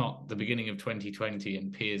 This is not the beginning of 2020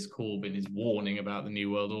 and Piers Corbyn is warning about the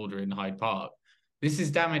New World Order in Hyde Park. This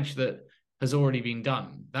is damage that has already been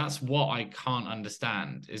done. That's what I can't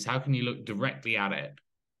understand, is how can you look directly at it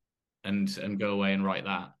and go away and write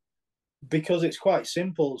that? Because it's quite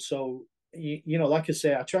simple. So, like I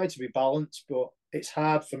say, I try to be balanced, but it's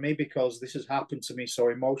hard for me because this has happened to me. So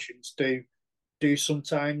emotions do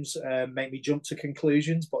sometimes make me jump to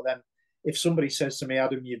conclusions. But then if somebody says to me,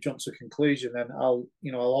 Adam, you've jumped to a conclusion, then I'll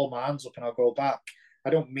hold my hands up and I'll go back. I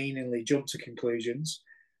don't meaningly jump to conclusions,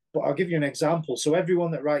 but I'll give you an example. So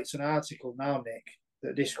everyone that writes an article now, Nick,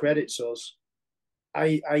 that discredits us,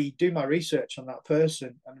 I do my research on that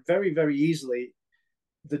person, and very, very easily,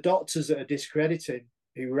 the doctors that are discrediting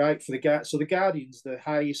who write for the Guardian's the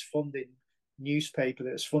highest funding newspaper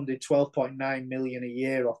that's funded 12.9 million a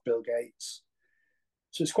year off Bill Gates.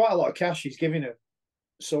 So it's quite a lot of cash he's giving them.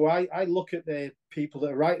 So I look at the people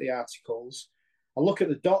that write the articles, I look at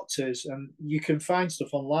the doctors, and you can find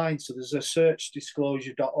stuff online. So there's a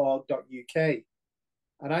searchdisclosure.org.uk,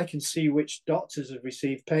 and I can see which doctors have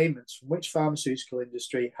received payments from which pharmaceutical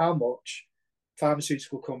industry, how much,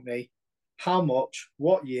 pharmaceutical company, how much,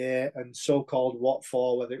 what year, and so-called what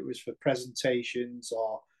for, whether it was for presentations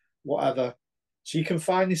or whatever. So you can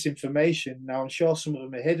find this information. Now, I'm sure some of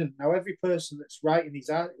them are hidden. Now, every person that's writing these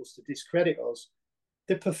articles to discredit us,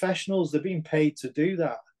 they're professionals. They're being paid to do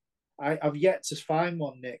that. I've yet to find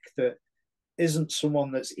one, Nick, that isn't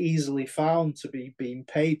someone that's easily found to be being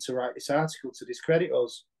paid to write this article to discredit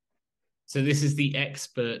us. So this is the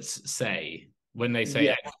experts say. When they say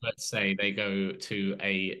experts say, they go to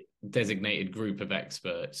a designated group of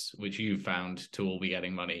experts, which you've found to all be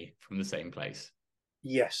getting money from the same place.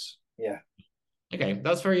 Yes. Yeah. Okay,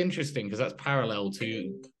 that's very interesting because that's parallel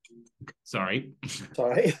to. Sorry.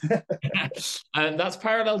 That's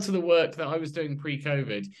parallel to the work that I was doing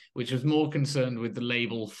pre-COVID, which was more concerned with the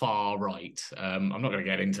label far right. I'm not going to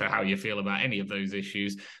get into how you feel about any of those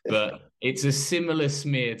issues, but it's a similar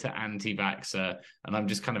smear to anti-vaxxer, and I'm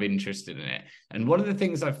just kind of interested in it. And one of the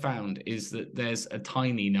things I've found is that there's a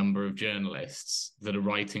tiny number of journalists that are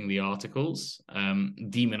writing the articles,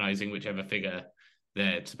 demonizing whichever figure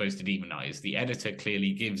they're supposed to demonize. The editor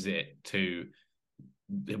clearly gives it to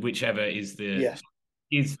whichever is the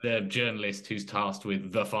journalist who's tasked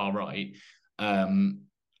with the far right.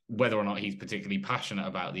 Whether or not he's particularly passionate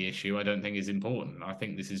about the issue, I don't think is important. I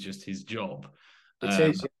think this is just his job. It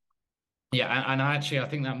is. Yeah, and I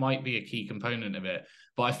think that might be a key component of it.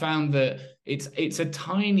 But I found that it's a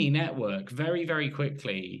tiny network. Very, very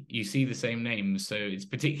quickly, you see the same names. So it's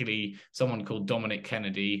particularly someone called Dominic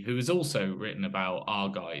Kennedy, who has also written about our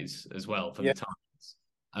guys as well for the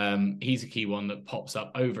Times. He's a key one that pops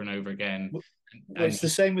up over and over again. Well, it's the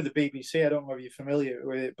same with the BBC. I don't know if you're familiar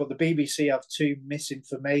with it, but the BBC have two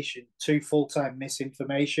full-time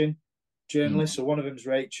misinformation journalists. So one of them is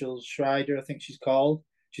Rachel Schreider, I think she's called.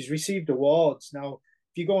 She's received awards. Now,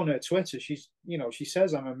 if you go on her Twitter, she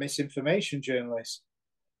says I'm a misinformation journalist.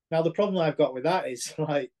 Now, the problem I've got with that is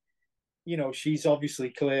she's obviously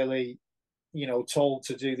clearly, told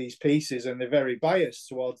to do these pieces, and they're very biased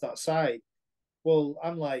towards that side. Well,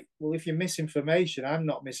 I'm like, well, if you're misinformation, I'm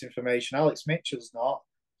not misinformation. Alex Mitchell's not.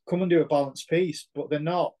 Come and do a balanced piece, but they're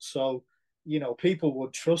not. So, people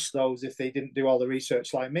would trust those if they didn't do all the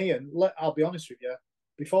research like me. And I'll be honest with you,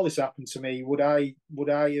 before this happened to me, would I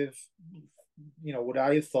have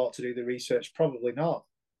thought to do the research? Probably not.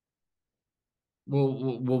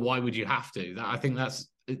 Well, why would you have to? I think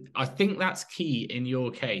that's key in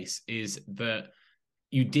your case, is that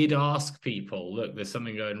you did ask people, look, there's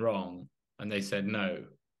something going wrong, and they said no,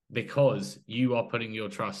 because you are putting your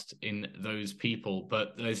trust in those people.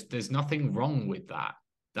 But there's nothing wrong with that.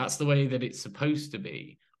 That's the way that it's supposed to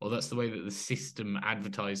be, or that's the way that the system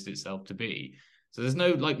advertised itself to be. So there's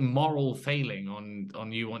no moral failing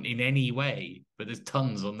on you in any way, but there's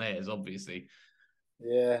tons on theirs, obviously.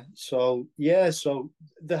 Yeah. So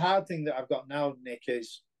the hard thing that I've got now, Nick,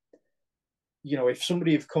 is, if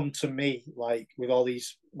somebody have come to me with all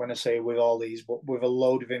these, when I say with all these, but with a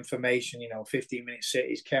load of information, 15-minute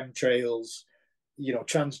cities, chemtrails,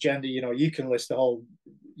 transgender, you can list the whole,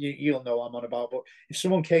 you'll know what I'm on about. But if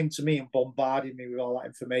someone came to me and bombarded me with all that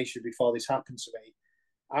information before this happened to me,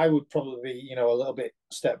 I would probably be, a little bit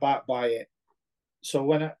step back by it. So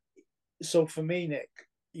for me, Nick,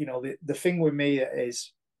 the thing with me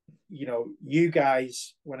is, you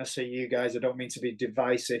guys, when I say you guys, I don't mean to be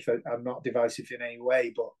divisive. I'm not divisive in any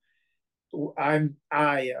way, but I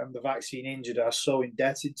and the vaccine injured are so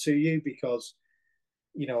indebted to you, because,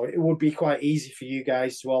 it would be quite easy for you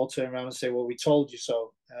guys to all turn around and say, well, we told you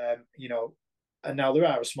so. And now there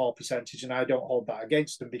are a small percentage, and I don't hold that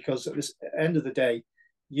against them, because at the end of the day,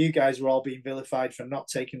 you guys were all being vilified for not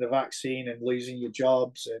taking the vaccine and losing your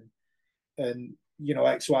jobs and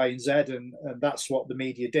X, Y, and Z, and that's what the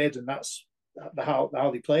media did, and that's how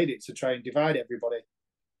they played it to try and divide everybody.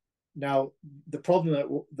 Now, the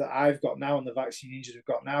problem that I've got now and the vaccine injured have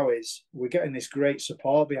got now is we're getting this great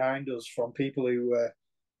support behind us from people who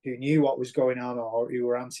knew what was going on or who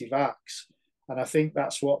were anti-vax, and I think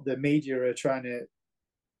that's what the media are trying to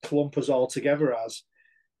clump us all together as.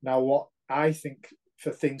 Now, what I think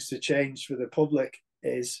for things to change for the public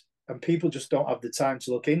is, and people just don't have the time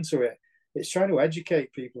to look into it, it's trying to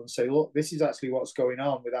educate people and say, look, this is actually what's going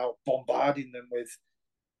on, without bombarding them with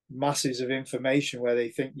masses of information where they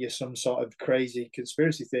think you're some sort of crazy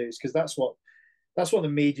conspiracy theories, because that's what the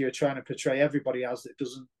media are trying to portray everybody as that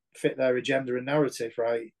doesn't fit their agenda and narrative,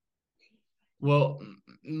 right? Well,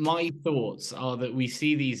 my thoughts are that we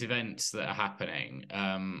see these events that are happening,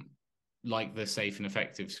 like the safe and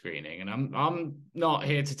effective screening, and I'm not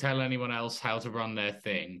here to tell anyone else how to run their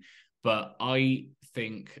thing, but I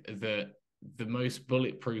think that the most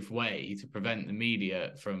bulletproof way to prevent the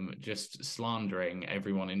media from just slandering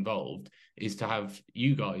everyone involved is to have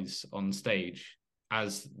you guys on stage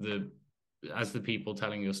as the people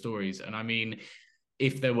telling your stories. And I mean,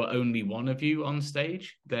 if there were only one of you on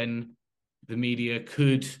stage, then the media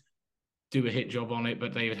could do a hit job on it,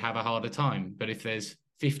 but they would have a harder time. But if there's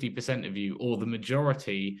 50% of you, or the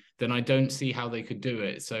majority, then I don't see how they could do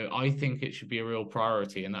it. So I think it should be a real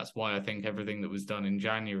priority, and that's why I think everything that was done in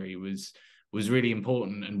January was really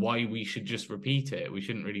important, and why we should just repeat it. We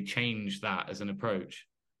shouldn't really change that as an approach.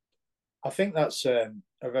 I think that's a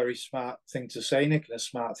very smart thing to say, Nick, and a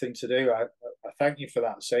smart thing to do. I thank you for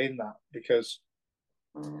that, saying that, because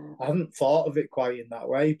I hadn't thought of it quite in that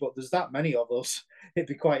way, but there's that many of us. It'd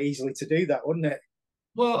be quite easily to do that, wouldn't it?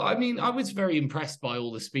 Well, I mean, I was very impressed by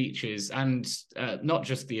all the speeches, and not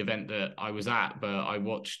just the event that I was at, but I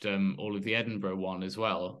watched all of the Edinburgh one as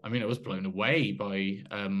well. I mean, I was blown away by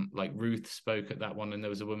like Ruth spoke at that one, and there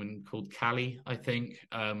was a woman called Callie, I think.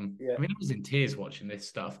 Yeah. I mean, I was in tears watching this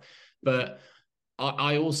stuff, but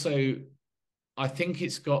I also I think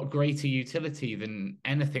it's got greater utility than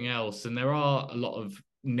anything else, and there are a lot of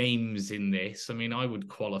names in this. I mean, I would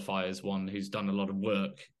qualify as one who's done a lot of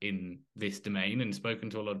work in this domain and spoken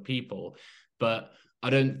to a lot of people, but I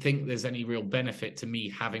don't think there's any real benefit to me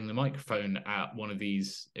having the microphone at one of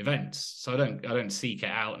these events. So I don't seek it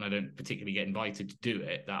out, and I don't particularly get invited to do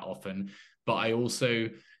it that often. But I also,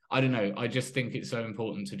 I don't know, I just think it's so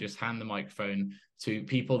important to just hand the microphone to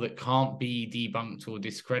people that can't be debunked or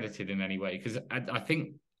discredited in any way. Because I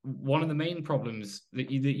think one of the main problems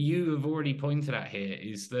that you have already pointed at here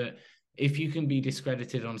is that if you can be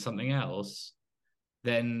discredited on something else,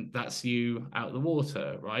 then that's you out the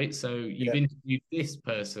water, right? So you've interviewed this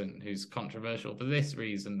person who's controversial for this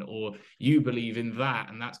reason, or you believe in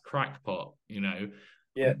that, and that's crackpot, you know.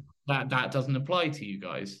 Yeah. That doesn't apply to you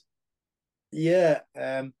guys. Yeah.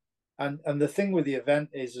 And the thing with the event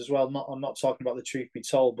is as well, I'm not talking about the truth be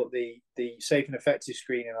told, but the safe and effective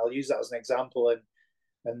screening, I'll use that as an example,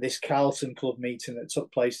 and this Carlton Club meeting that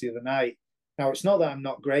took place the other night. Now, it's not that I'm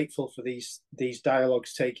not grateful for these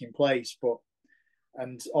dialogues taking place, but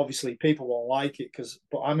and obviously people won't like it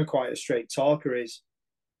but I'm quite a straight talker. Is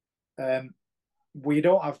we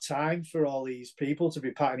don't have time for all these people to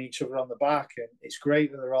be patting each other on the back, and it's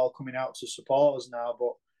great that they're all coming out to support us now,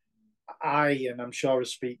 but and I'm sure I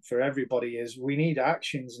speak for everybody, is we need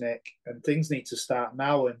actions, Nick, and things need to start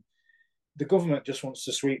now. And the government just wants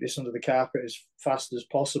to sweep this under the carpet as fast as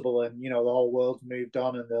possible, and the whole world moved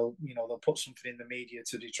on, and they'll put something in the media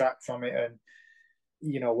to detract from it, and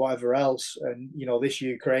whatever else. And this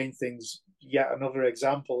Ukraine thing's yet another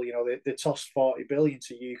example. They tossed 40 billion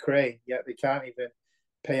to Ukraine, yet they can't even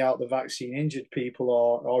pay out the vaccine injured people,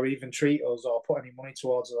 or even treat us, or put any money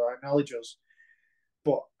towards us, or acknowledge us.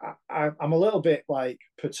 But I'm a little bit like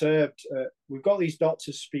perturbed. We've got these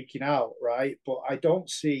doctors speaking out, right? But I don't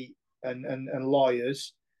see and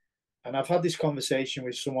lawyers, and I've had this conversation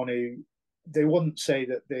with someone who they wouldn't say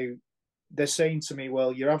that they're saying to me,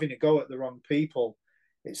 well, you're having a go at the wrong people.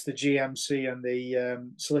 It's the GMC and the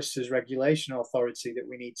Solicitors Regulation Authority that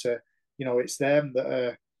we need to, it's them that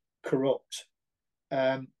are corrupt.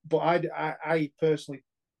 But I personally,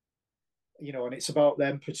 and it's about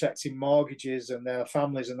them protecting mortgages and their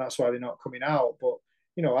families, and that's why they're not coming out. But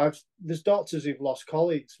there's doctors who've lost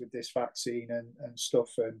colleagues with this vaccine and stuff,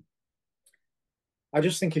 and I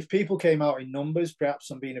just think if people came out in numbers, perhaps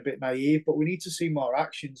I'm being a bit naive, but we need to see more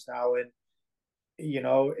actions now. And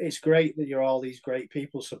it's great that you're all these great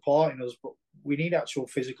people supporting us, but we need actual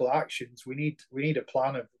physical actions. We need a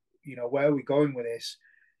plan of where are we going with this?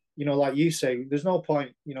 Like you say, there's no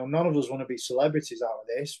point. None of us want to be celebrities out of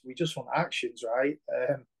this. We just want actions, right?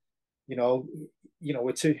 You know,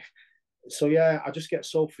 we're too. So yeah, I just get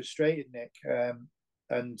so frustrated, Nick.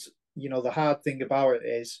 And the hard thing about it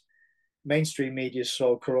is mainstream media is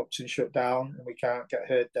so corrupt and shut down, and we can't get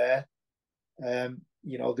heard there.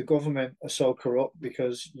 The government are so corrupt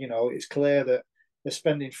because it's clear that they're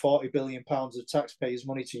spending £40 billion of taxpayers'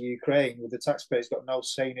 money to Ukraine, with the taxpayers got no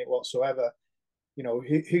say in it whatsoever.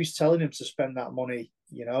 Who's telling them to spend that money?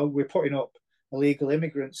 We're putting up illegal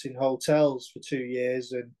immigrants in hotels for 2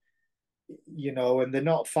 years, and and they're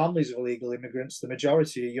not families of illegal immigrants. The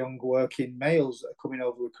majority are young working males that are coming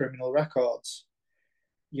over with criminal records.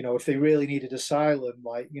 If they really needed asylum,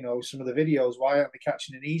 like, some of the videos, why aren't they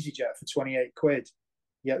catching an EasyJet for 28 quid?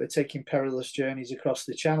 Yet they're taking perilous journeys across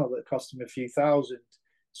the channel that cost them a few thousand,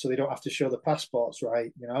 so they don't have to show the passports,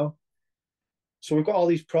 right? So we've got all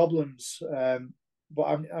these problems. But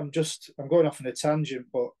I'm going off on a tangent,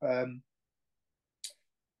 but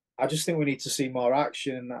I just think we need to see more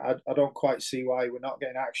action. I don't quite see why we're not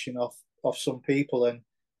getting action off some people. And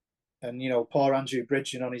poor Andrew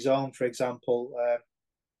Bridgen on his own, for example.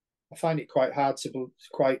 I find it quite hard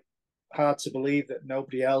to believe that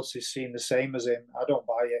nobody else is seeing the same as him. I don't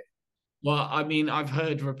buy it. Well, I mean, I've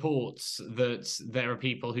heard reports that there are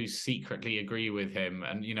people who secretly agree with him,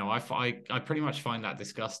 and I pretty much find that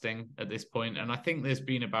disgusting at this point. And I think there's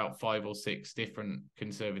been about 5 or 6 different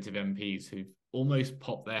Conservative MPs who've almost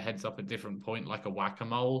popped their heads up at different point, like a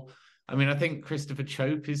whack-a-mole. I mean, I think Christopher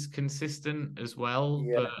Chope is consistent as well,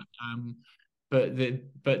 Yeah. but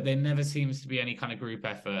there never seems to be any kind of group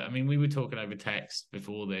effort. I mean, we were talking over text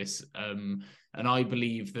before this, and I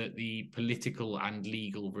believe that the political and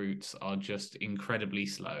legal routes are just incredibly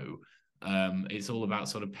slow. It's all about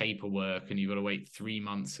sort of paperwork, and you've got to wait 3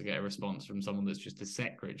 months to get a response from someone that's just a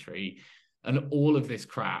secretary, and all of this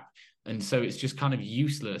crap. And so it's just kind of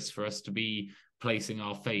useless for us to be placing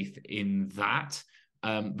our faith in that.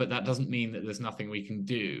 But that doesn't mean that there's nothing we can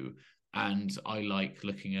do. And I like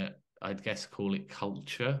looking at, I'd guess, call it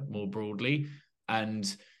culture more broadly. And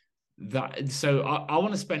so I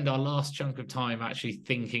want to spend our last chunk of time actually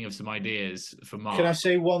thinking of some ideas for March. Can I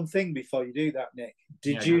say one thing before you do that, Nick?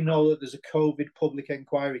 Did you know that there's a COVID public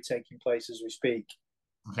inquiry taking place as we speak?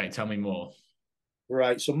 Okay, tell me more.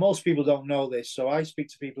 Right, so most people don't know this. So I speak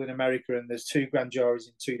to people in America, and there's 2 grand juries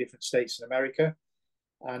in 2 different states in America.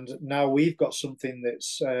 And now we've got something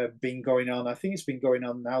that's been going on. I think it's been going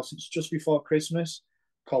on now since just before Christmas,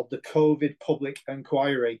 called the COVID Public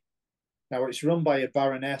Inquiry. Now, it's run by a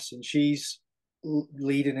baroness, and she's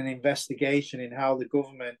leading an investigation in how the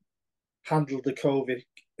government handled the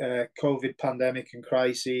COVID pandemic and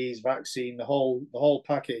crises, vaccine, the whole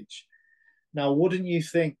package. Now, wouldn't you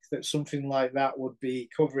think that something like that would be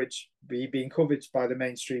being covered by the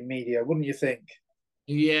mainstream media? Wouldn't you think?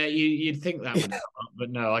 Yeah, you'd think that would come up, but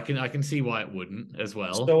no, I can see why it wouldn't as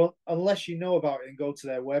well. So unless you know about it and go to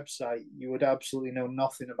their website, you would absolutely know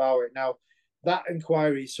nothing about it. Now, that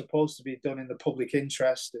inquiry is supposed to be done in the public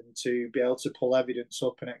interest and to be able to pull evidence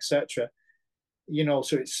up and etc.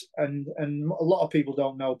 So it's and a lot of people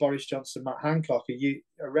don't know Boris Johnson, Matt Hancock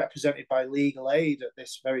are represented by legal aid at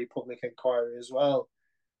this very public inquiry as well.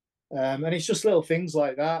 And it's just little things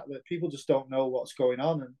like that people just don't know what's going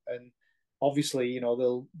on, and obviously,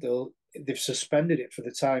 they've suspended it for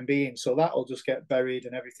the time being, so that'll just get buried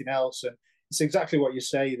and everything else. And it's exactly what you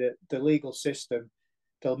say, that the legal system,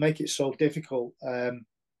 they'll make it so difficult.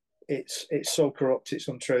 It's so corrupt, it's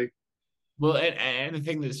untrue. Well,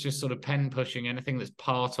 anything that's just sort of pen pushing, anything that's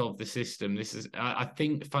part of the system. This is, I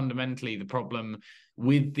think, fundamentally the problem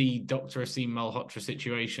with the Dr. Asim Malhotra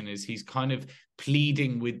situation is he's kind of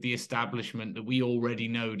pleading with the establishment that we already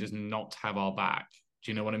know does not have our back. Do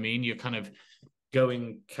you know what I mean? You're kind of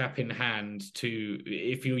going cap in hand to,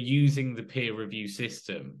 if you're using the peer review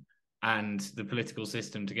system and the political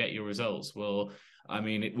system to get your results, well, I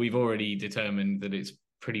mean, we've already determined that it's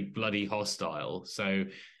pretty bloody hostile. So,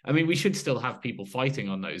 I mean, we should still have people fighting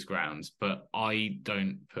on those grounds, but I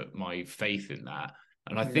don't put my faith in that.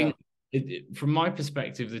 And I think, from my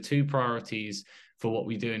perspective, the 2 priorities for what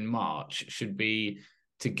we do in March should be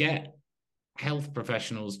to get health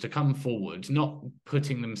professionals to come forward, not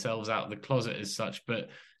putting themselves out of the closet as such, but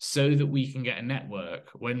so that we can get a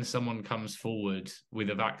network. When someone comes forward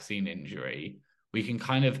with a vaccine injury, we can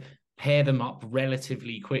kind of pair them up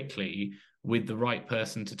relatively quickly with the right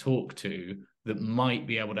person to talk to that might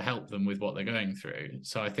be able to help them with what they're going through.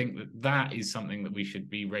 So I think that is something that we should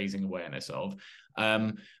be raising awareness of.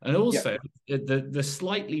 And also, the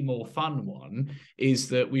slightly more fun one is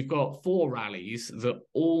that we've got 4 rallies that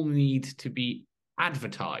all need to be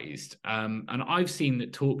advertised. And I've seen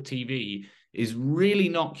that Talk TV is really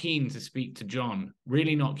not keen to speak to John,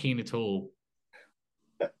 really not keen at all.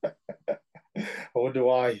 I wonder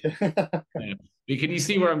why. Yeah. Can you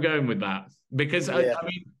see where I'm going with that? Because Yeah, I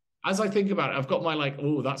mean, as I think about it, I've got my like,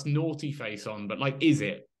 oh, that's naughty face on, but like, is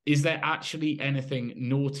it? Is there actually anything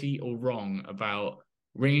naughty or wrong about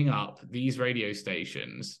ringing up these radio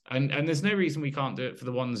stations? And there's no reason we can't do it for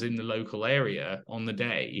the ones in the local area on the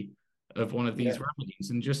day of one of these yeah, rallies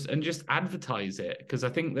and just advertise it. Because I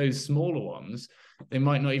think those smaller ones, they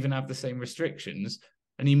might not even have the same restrictions.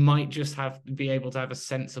 And you might just have be able to have a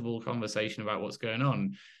sensible conversation about what's going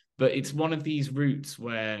on. But it's one of these routes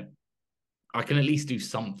where I can at least do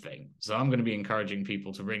something. So I'm going to be encouraging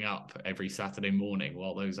people to ring up every Saturday morning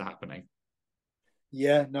while those are happening.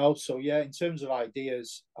 yeah. No, so yeah, in terms of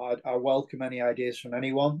ideas, I welcome any ideas from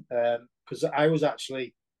anyone. Because I was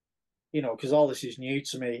actually, because all this is new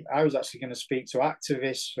to me, I was actually going to speak to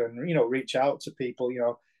activists and reach out to people.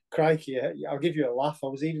 Crikey, I'll give you a laugh. I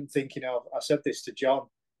was even thinking of. I said this to John.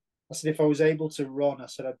 I said if I was able to run, I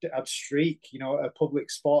said I'd streak, at a public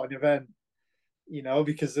sporting event,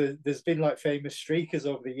 because there's been like famous streakers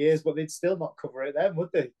over the years, but they'd still not cover it then, would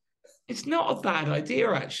they? It's not a bad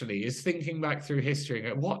idea, actually, is thinking back through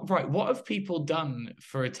history. What have people done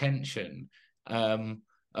for attention?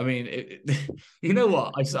 I mean, you know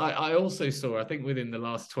what? I also saw, I think within the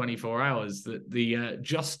last 24 hours, that the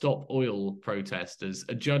Just Stop Oil protesters,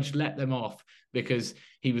 a judge let them off because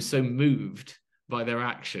he was so moved by their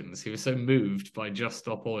actions. He was so moved by Just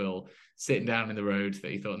Stop Oil sitting down in the road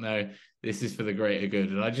that he thought, no, this is for the greater good.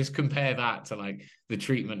 And I just compare that to like the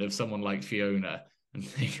treatment of someone like Fiona and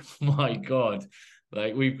think, my God,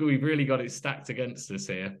 like we've really got it stacked against us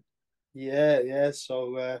here. Yeah, yeah.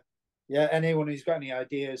 So yeah, anyone who's got any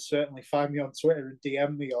ideas, certainly find me on Twitter and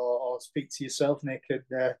DM me or speak to yourself, Nick,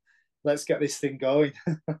 and let's get this thing going.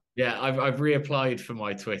 Yeah, I've reapplied for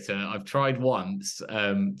my Twitter. I've tried once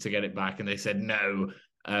to get it back, and they said no.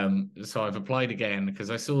 So I've applied again because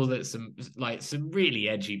I saw that some really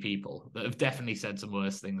edgy people that have definitely said some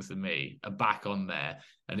worse things than me are back on there,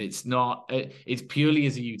 and it's purely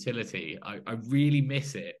as a utility. I really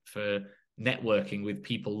miss it for networking with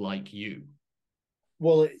people like you.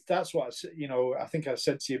 Well, that's what I think I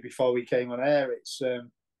said to you before we came on air. It's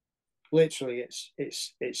literally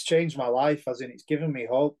it's changed my life, as in it's given me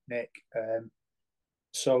hope, Nick.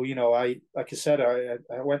 So I like I said, I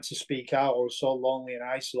went to speak out. I was so lonely and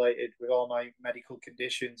isolated with all my medical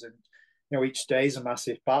conditions, and each day is a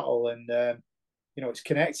massive battle, and it's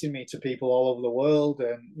connecting me to people all over the world,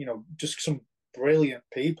 and just some brilliant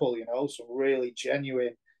people, some really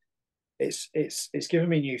genuine. It's given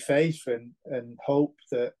me new faith and hope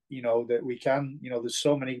that that we can. There's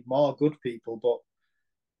so many more good people, but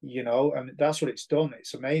and that's what it's done.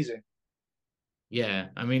 It's amazing. Yeah,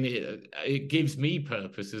 I mean, it gives me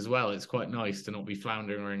purpose as well. It's quite nice to not be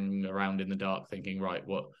floundering around in the dark, thinking, right,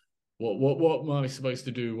 what am I supposed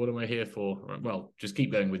to do? What am I here for? Well, just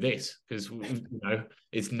keep going with this because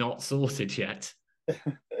it's not sorted yet.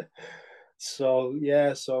 So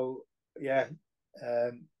yeah,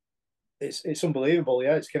 um, it's unbelievable.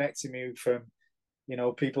 Yeah, it's connecting me from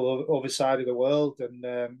people other side of the world, and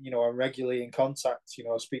I'm regularly in contact.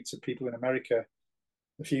 I speak to people in America,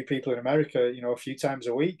 a few people in America, a few times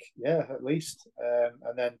a week, yeah, at least.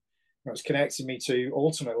 And then it's connecting me to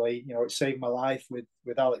ultimately, it saved my life with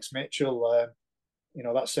Alex Mitchell.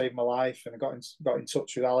 That saved my life, and I got in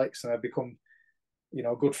touch with Alex, and I've become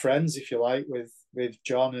good friends, if you like, with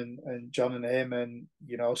John and John and him, and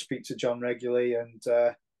speak to John regularly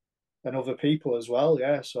and other people as well.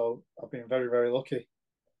 Yeah, so I've been very very lucky.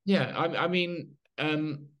 Yeah, I mean,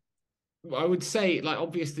 I would say, like,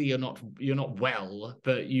 obviously you're not well,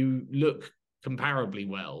 but you look comparably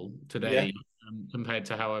well Yeah, today compared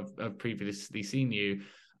to how I've previously seen you.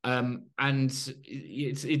 And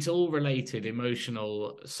it's all related,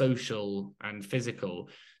 emotional, social, and physical.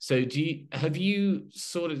 So have you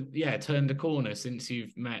sort of turned a corner since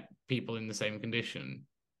you've met people in the same condition?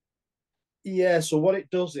 yeah. So what it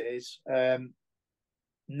does is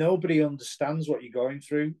nobody understands what you're going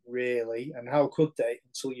through really, and how could they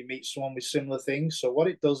until you meet someone with similar things. So what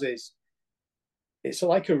it does is it's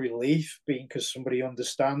like a relief being because somebody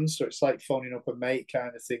understands. So it's like phoning up a mate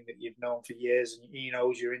kind of thing that you've known for years and he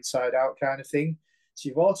knows you're inside out kind of thing. So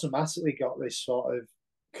you've automatically got this sort of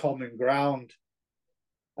common ground.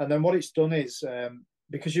 And then what it's done is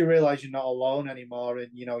because you realize you're not alone anymore,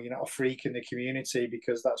 and you're not a freak in the community,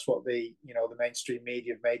 because that's what the mainstream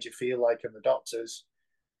media have made you feel like, and the doctors.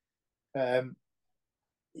 Um,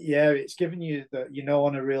 yeah, it's given you that,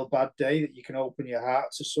 on a real bad day that you can open your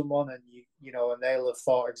heart to someone, and and they'll have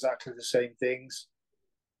thought exactly the same things.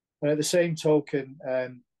 And at the same token,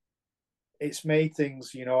 it's made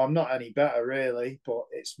things, I'm not any better really, but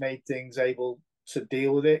it's made things able to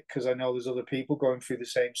deal with it because I know there's other people going through the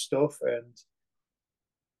same stuff. And,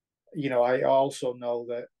 I also know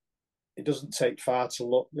that it doesn't take far to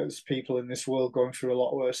look. There's people in this world going through a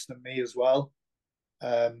lot worse than me as well.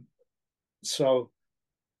 So,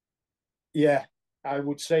 yeah, I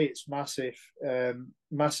would say it's massive,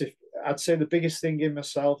 massive. I'd say the biggest thing in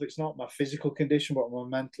myself, it's not my physical condition, but my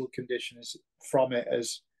mental condition is from it,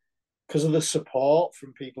 as because of the support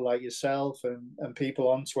from people like yourself and people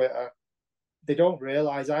on Twitter. They don't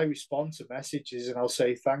realize I respond to messages and I'll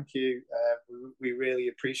say thank you. We really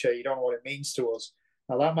appreciate it. You don't know what it means to us.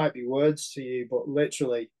 Now that might be words to you, but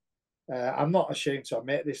literally, I'm not ashamed to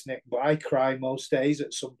admit this, Nick. But I cry most days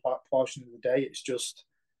at some portion of the day. It's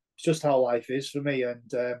just how life is for me,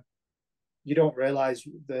 and you don't realize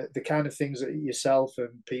the kind of things that yourself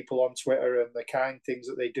and people on Twitter and the kind things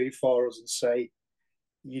that they do for us and say.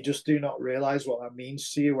 You just do not realize what that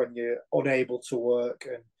means to you when you're unable to work.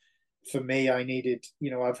 And for me, I needed,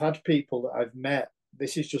 I've had people that I've met.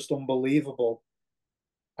 This is just unbelievable.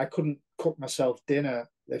 I couldn't cook myself dinner.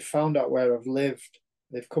 They've found out where I've lived.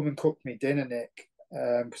 They've come and cooked me dinner, Nick,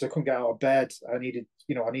 because I couldn't get out of bed. I needed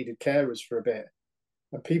carers for a bit,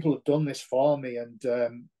 and people have done this for me.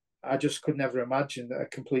 And I just could never imagine that a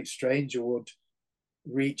complete stranger would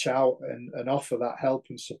reach out and offer that help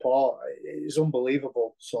and support. It is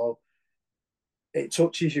unbelievable. So it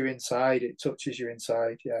touches you inside. It touches you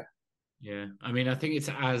inside. Yeah. Yeah, I mean, I think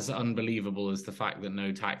it's as unbelievable as the fact that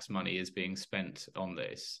no tax money is being spent on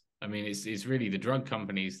this. I mean, it's really the drug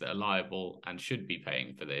companies that are liable and should be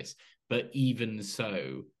paying for this. But even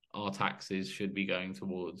so, our taxes should be going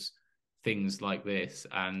towards things like this.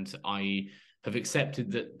 And I have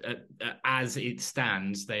accepted that as it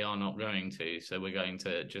stands, they are not going to. So we're going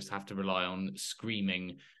to just have to rely on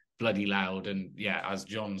screaming bloody loud and, yeah, as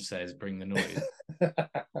John says, bring the noise.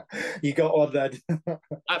 You got on then.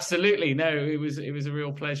 Absolutely. No, it was a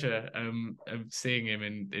real pleasure of seeing him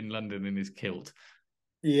in London in his kilt.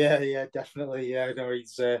 Yeah, definitely. Yeah, no,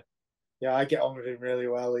 he's yeah, I get on with him really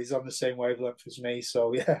well. He's on the same wavelength as me,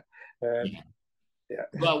 so yeah, Yeah. yeah,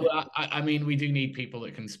 Well, I mean, we do need people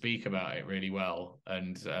that can speak about it really well,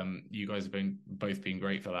 and you guys have been both been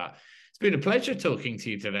great for that. It's been a pleasure talking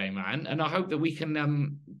to you today, man, and I hope that we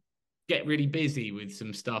can get really busy with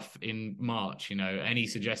some stuff in March. Any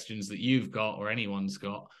suggestions that you've got or anyone's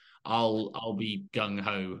got, I'll be gung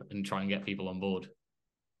ho and try and get people on board.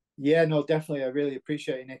 yeah. No, definitely. I really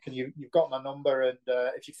appreciate it, Nick, and you've got my number. And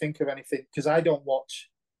if you think of anything, because I don't watch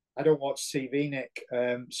TV, Nick.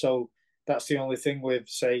 So that's the only thing with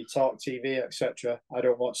say talk TV, etc. I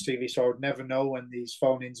don't watch TV, so I would never know when these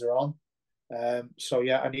phone-ins are on. So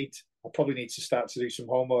yeah, I probably need to start to do some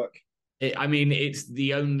homework. I mean, it's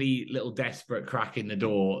the only little desperate crack in the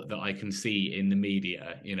door that I can see in the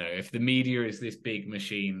media. If the media is this big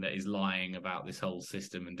machine that is lying about this whole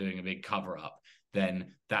system and doing a big cover up,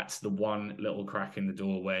 then that's the one little crack in the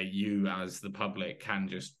door where you, as the public, can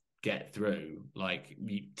just get through. Like,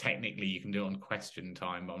 technically, you can do it on question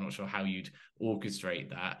time, but I'm not sure how you'd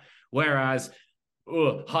orchestrate that. Whereas,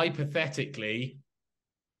 hypothetically,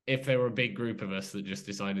 if there were a big group of us that just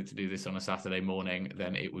decided to do this on a Saturday morning,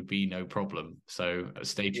 then it would be no problem. So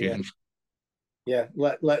stay Yeah, tuned. yeah.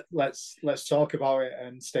 Let's talk about it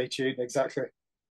and stay tuned. Exactly.